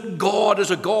knows that God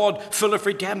is a God full of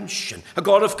redemption, a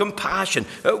God of compassion,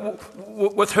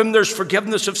 with whom there's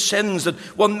forgiveness of sins that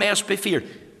one must be feared.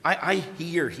 I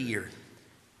hear here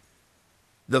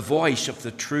the voice of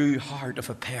the true heart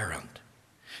of a parent.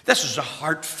 This is a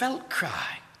heartfelt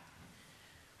cry.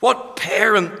 What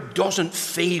parent doesn't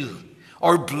feel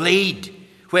or bleed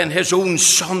when his own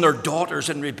son or daughter's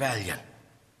in rebellion?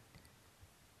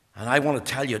 And I want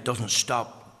to tell you, it doesn't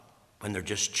stop when they're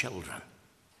just children.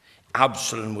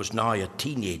 Absalom was now a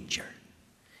teenager.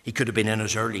 He could have been in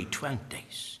his early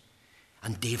 20s.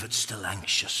 And David's still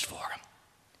anxious for him.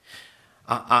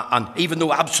 And even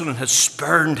though Absalom has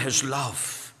spurned his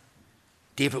love,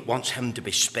 David wants him to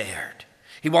be spared.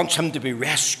 He wants him to be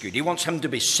rescued. He wants him to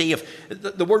be safe.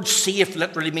 The word safe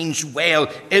literally means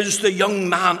well. Is the young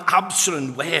man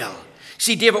Absalom well?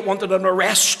 See, David wanted him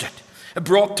arrested,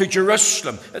 brought to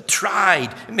Jerusalem,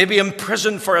 tried, maybe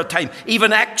imprisoned for a time,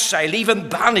 even exiled, even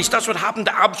banished. That's what happened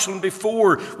to Absalom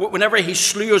before, whenever he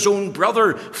slew his own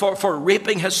brother for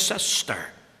raping his sister.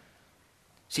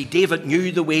 See, David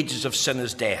knew the wages of sin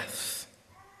is death.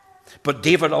 But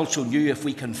David also knew if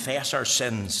we confess our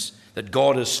sins, that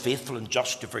God is faithful and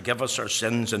just to forgive us our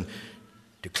sins and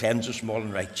to cleanse us from all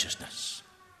unrighteousness.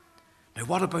 Now,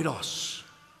 what about us?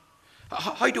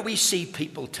 How do we see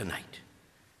people tonight?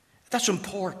 That's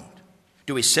important.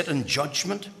 Do we sit in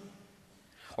judgment?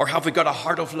 Or have we got a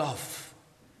heart of love?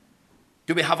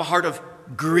 Do we have a heart of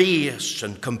grace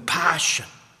and compassion?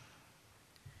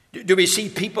 Do we see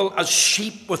people as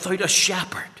sheep without a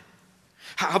shepherd?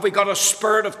 Have we got a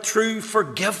spirit of true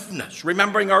forgiveness,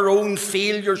 remembering our own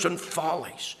failures and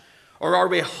follies? Or are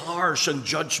we harsh and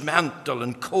judgmental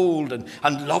and cold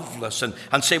and loveless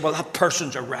and say, well, that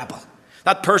person's a rebel.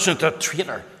 That person's a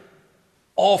traitor.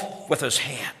 Off with his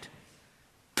head.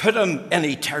 Put him in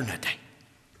eternity.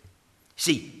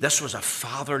 See, this was a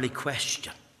fatherly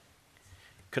question.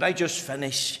 Could I just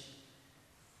finish?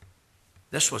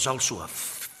 This was also a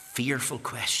fearful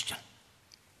question.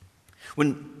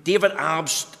 When David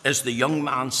asked, is the young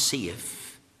man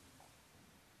safe?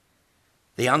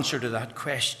 The answer to that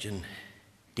question,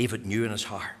 David knew in his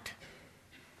heart.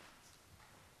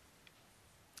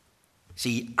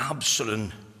 See,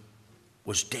 Absalom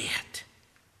was dead.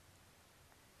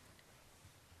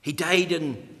 He died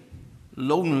in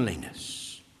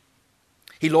loneliness.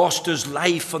 He lost his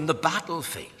life on the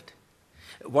battlefield.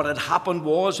 What had happened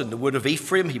was, in the wood of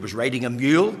Ephraim, he was riding a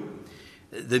mule.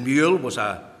 The mule was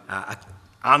an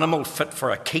animal fit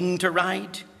for a king to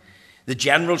ride. The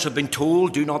generals had been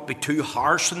told, do not be too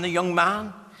harsh on the young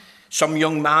man. Some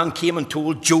young man came and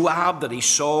told Joab that he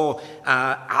saw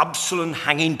Absalom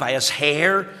hanging by his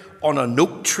hair on an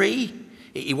oak tree.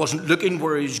 He wasn't looking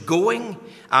where he was going,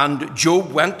 and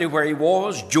Joab went to where he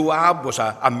was. Joab was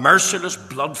a merciless,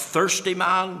 bloodthirsty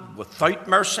man without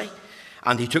mercy,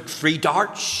 and he took 3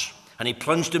 darts and he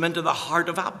plunged them into the heart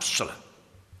of Absalom.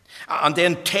 And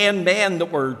then 10 men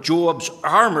that were Joab's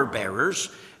armor bearers,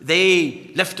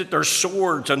 they lifted their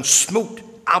swords and smote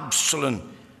Absalom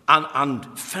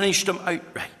and finished him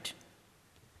outright.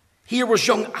 Here was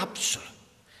young Absalom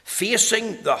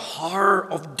facing the horror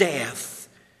of death,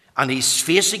 and he's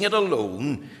facing it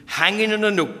alone, hanging in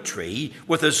an oak tree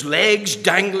with his legs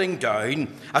dangling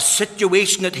down, a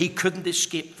situation that he couldn't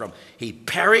escape from. He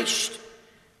perished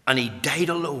and he died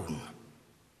alone.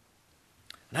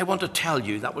 And I want to tell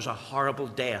you, that was a horrible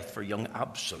death for young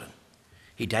Absalom.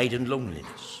 He died in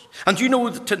loneliness. And you know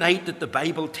tonight that the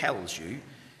Bible tells you,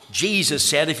 Jesus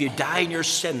said, if you die in your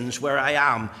sins, where I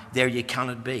am, there you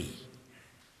cannot be.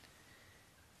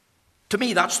 To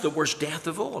me, that's the worst death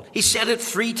of all. He said it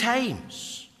 3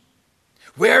 times.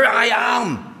 Where I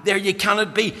am, there you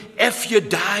cannot be, if you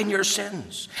die in your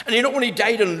sins. And he not only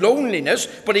died in loneliness,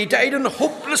 but he died in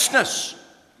hopelessness.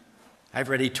 I've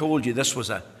already told you this was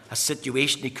a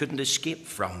situation he couldn't escape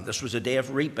from. This was a day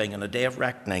of reaping and a day of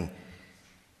reckoning,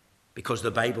 because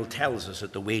the Bible tells us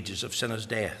that the wages of sin is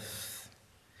death.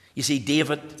 You see,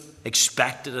 David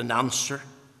expected an answer.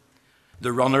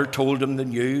 The runner told him the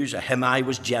news. Ahimai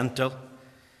was gentle.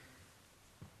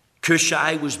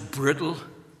 Cushai was brutal.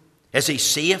 Is he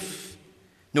safe?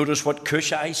 Notice what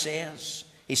Cushai says.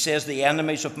 He says, the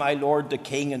enemies of my lord the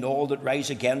king and all that rise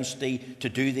against thee to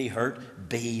do thee hurt,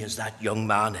 be as that young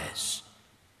man is.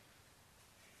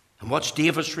 And what's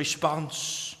David's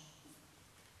response?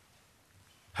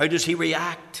 How does he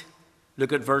react?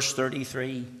 Look at verse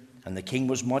 33. And the king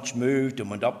was much moved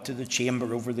and went up to the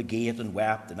chamber over the gate and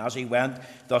wept. And as he went,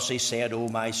 thus he said, O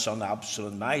my son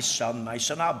Absalom, my son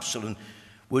Absalom,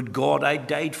 would God I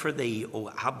died for thee, O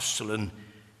Absalom,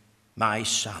 my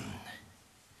son.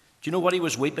 Do you know what he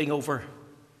was weeping over?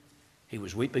 He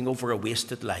was weeping over a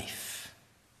wasted life.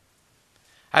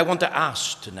 I want to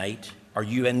ask tonight, are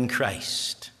you in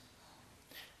Christ?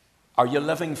 Are you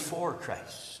living for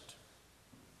Christ?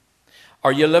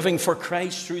 Are you living for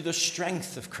Christ through the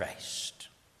strength of Christ?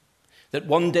 That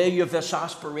one day you have this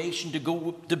aspiration to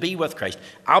go to be with Christ.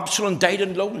 Absalom died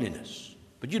in loneliness,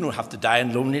 but you don't have to die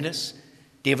in loneliness.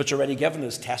 David's already given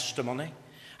his testimony.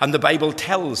 And the Bible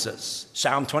tells us,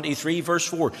 Psalm 23 verse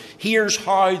 4, here's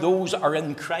how those that are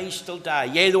in Christ will die.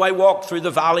 Yea, though I walk through the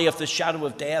valley of the shadow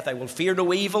of death, I will fear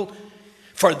no evil,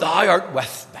 for thou art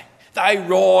with me. Thy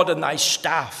rod and thy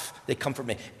staff, they comfort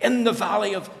me. In the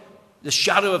valley of the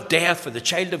shadow of death for the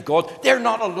child of God, they're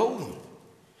not alone.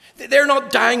 They're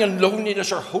not dying in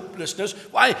loneliness or hopelessness.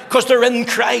 Why? Because they're in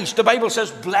Christ. The Bible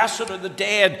says, blessed are the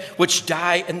dead which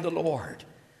die in the Lord.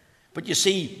 But you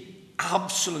see,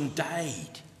 Absalom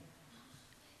died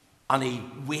and he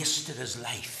wasted his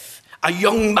life. A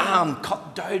young man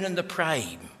cut down in the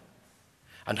prime.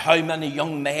 And how many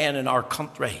young men in our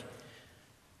country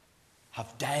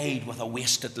have died with a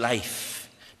wasted life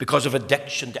because of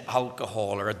addiction to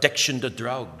alcohol or addiction to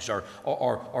drugs or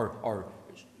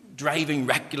driving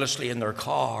recklessly in their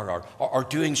car or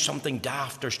doing something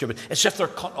daft or stupid, as if they're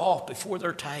cut off before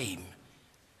their time.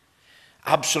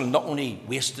 Absalom not only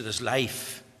wasted his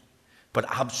life, but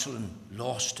Absalom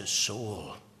lost his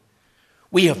soul.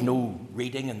 We have no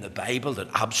reading in the Bible that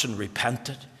Absalom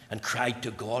repented and cried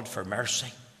to God for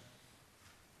mercy.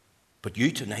 But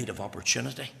you tonight have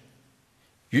opportunity.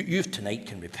 You tonight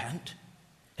can repent.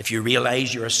 If you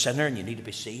realize you're a sinner and you need to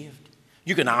be saved,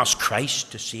 you can ask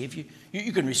Christ to save you.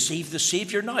 You can receive the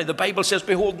Savior now. The Bible says,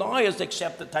 behold, now is the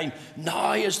accepted time.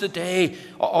 Now is the day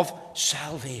of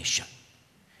salvation.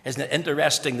 Isn't it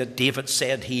interesting that David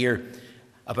said here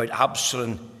about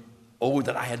Absalom, oh,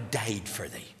 that I had died for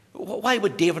thee. Why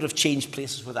would David have changed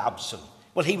places with Absalom?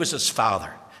 Well, he was his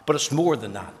father. But it's more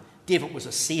than that. David was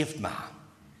a saved man.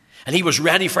 And he was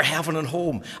ready for heaven and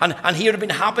home. And he would have been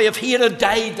happy if he had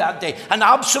died that day. And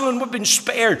Absalom would have been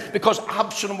spared because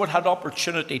Absalom would have had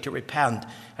opportunity to repent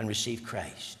and receive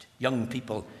Christ. Young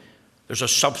people, there's a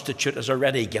substitute has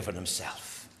already given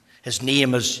himself. His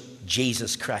name is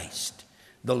Jesus Christ,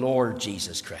 the Lord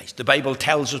Jesus Christ. The Bible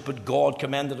tells us, but God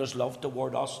commended his love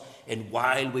toward us, and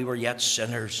while we were yet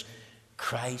sinners,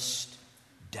 Christ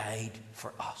died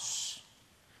for us.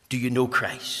 Do you know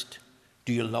Christ?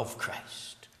 Do you love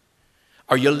Christ?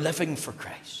 Are you living for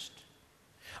Christ?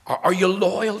 Are you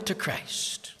loyal to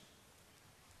Christ?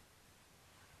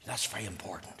 That's very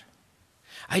important.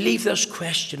 I leave this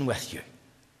question with you.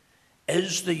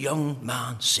 Is the young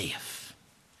man safe?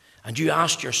 And you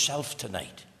asked yourself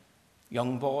tonight,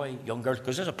 young boy, young girl,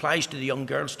 because this applies to the young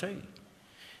girls too.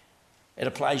 It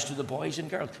applies to the boys and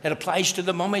girls. It applies to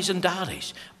the mummies and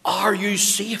daddies. Are you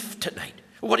safe tonight?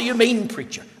 What do you mean,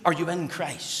 preacher? Are you in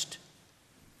Christ?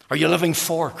 Are you living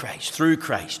for Christ, through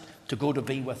Christ, to go to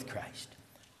be with Christ?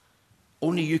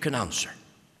 Only you can answer.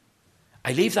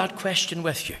 I leave that question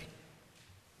with you.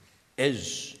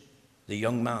 Is the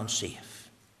young man safe?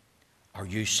 Are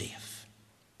you safe?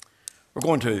 We're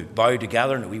going to bow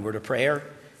together in a wee word of prayer,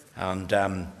 and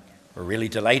we're really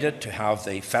delighted to have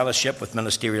the fellowship with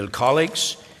ministerial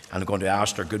colleagues. And I'm going to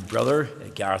ask our good brother,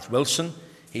 Gareth Wilson.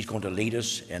 He's going to lead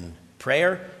us in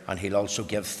prayer, and he'll also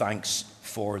give thanks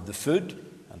for the food.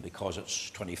 And because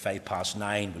it's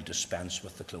 9:25, we'll dispense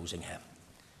with the closing hymn.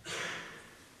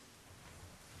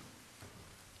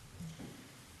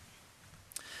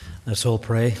 Let's all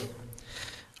pray.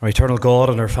 Our eternal God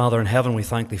and our Father in heaven, we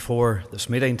thank Thee for this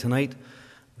meeting tonight.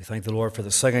 We thank the Lord for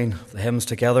the singing of the hymns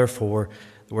together, for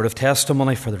the word of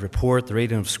testimony, for the report, the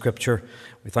reading of Scripture.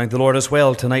 We thank the Lord as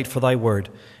well tonight for Thy word.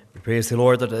 We praise Thee,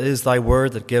 Lord, that it is Thy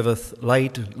word that giveth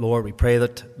light. Lord, we pray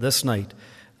that this night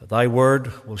that Thy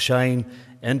word will shine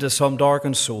into some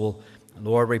darkened soul. And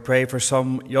Lord, we pray for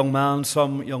some young man,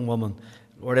 some young woman,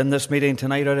 Lord, in this meeting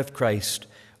tonight out of Christ.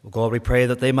 Oh God, we pray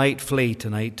that they might flee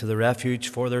tonight to the refuge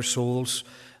for their souls,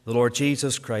 the Lord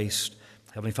Jesus Christ.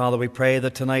 Heavenly Father, we pray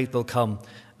that tonight will come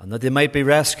and that they might be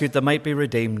rescued, they might be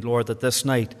redeemed, Lord, that this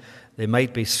night they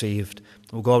might be saved.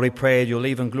 Oh God, we pray you'll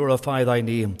even glorify Thy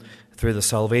name through the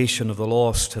salvation of the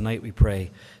lost tonight, we pray.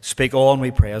 Speak on,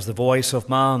 we pray, as the voice of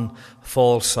man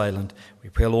falls silent. We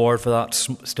pray, Lord, for that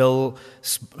still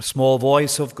small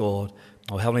voice of God.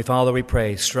 Oh, Heavenly Father, we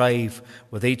pray, strive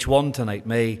with each one tonight.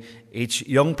 May each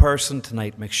young person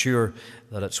tonight make sure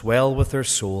that it's well with their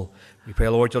soul. We pray,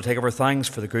 Lord, you'll take our thanks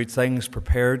for the good things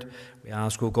prepared. We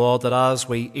ask, O God, that as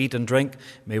we eat and drink,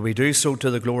 may we do so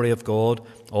to the glory of God,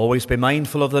 always be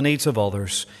mindful of the needs of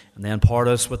others, and then part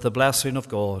us with the blessing of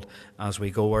God as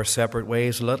we go our separate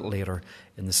ways a little later.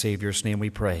 In the Saviour's name we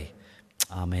pray.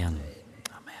 Amen.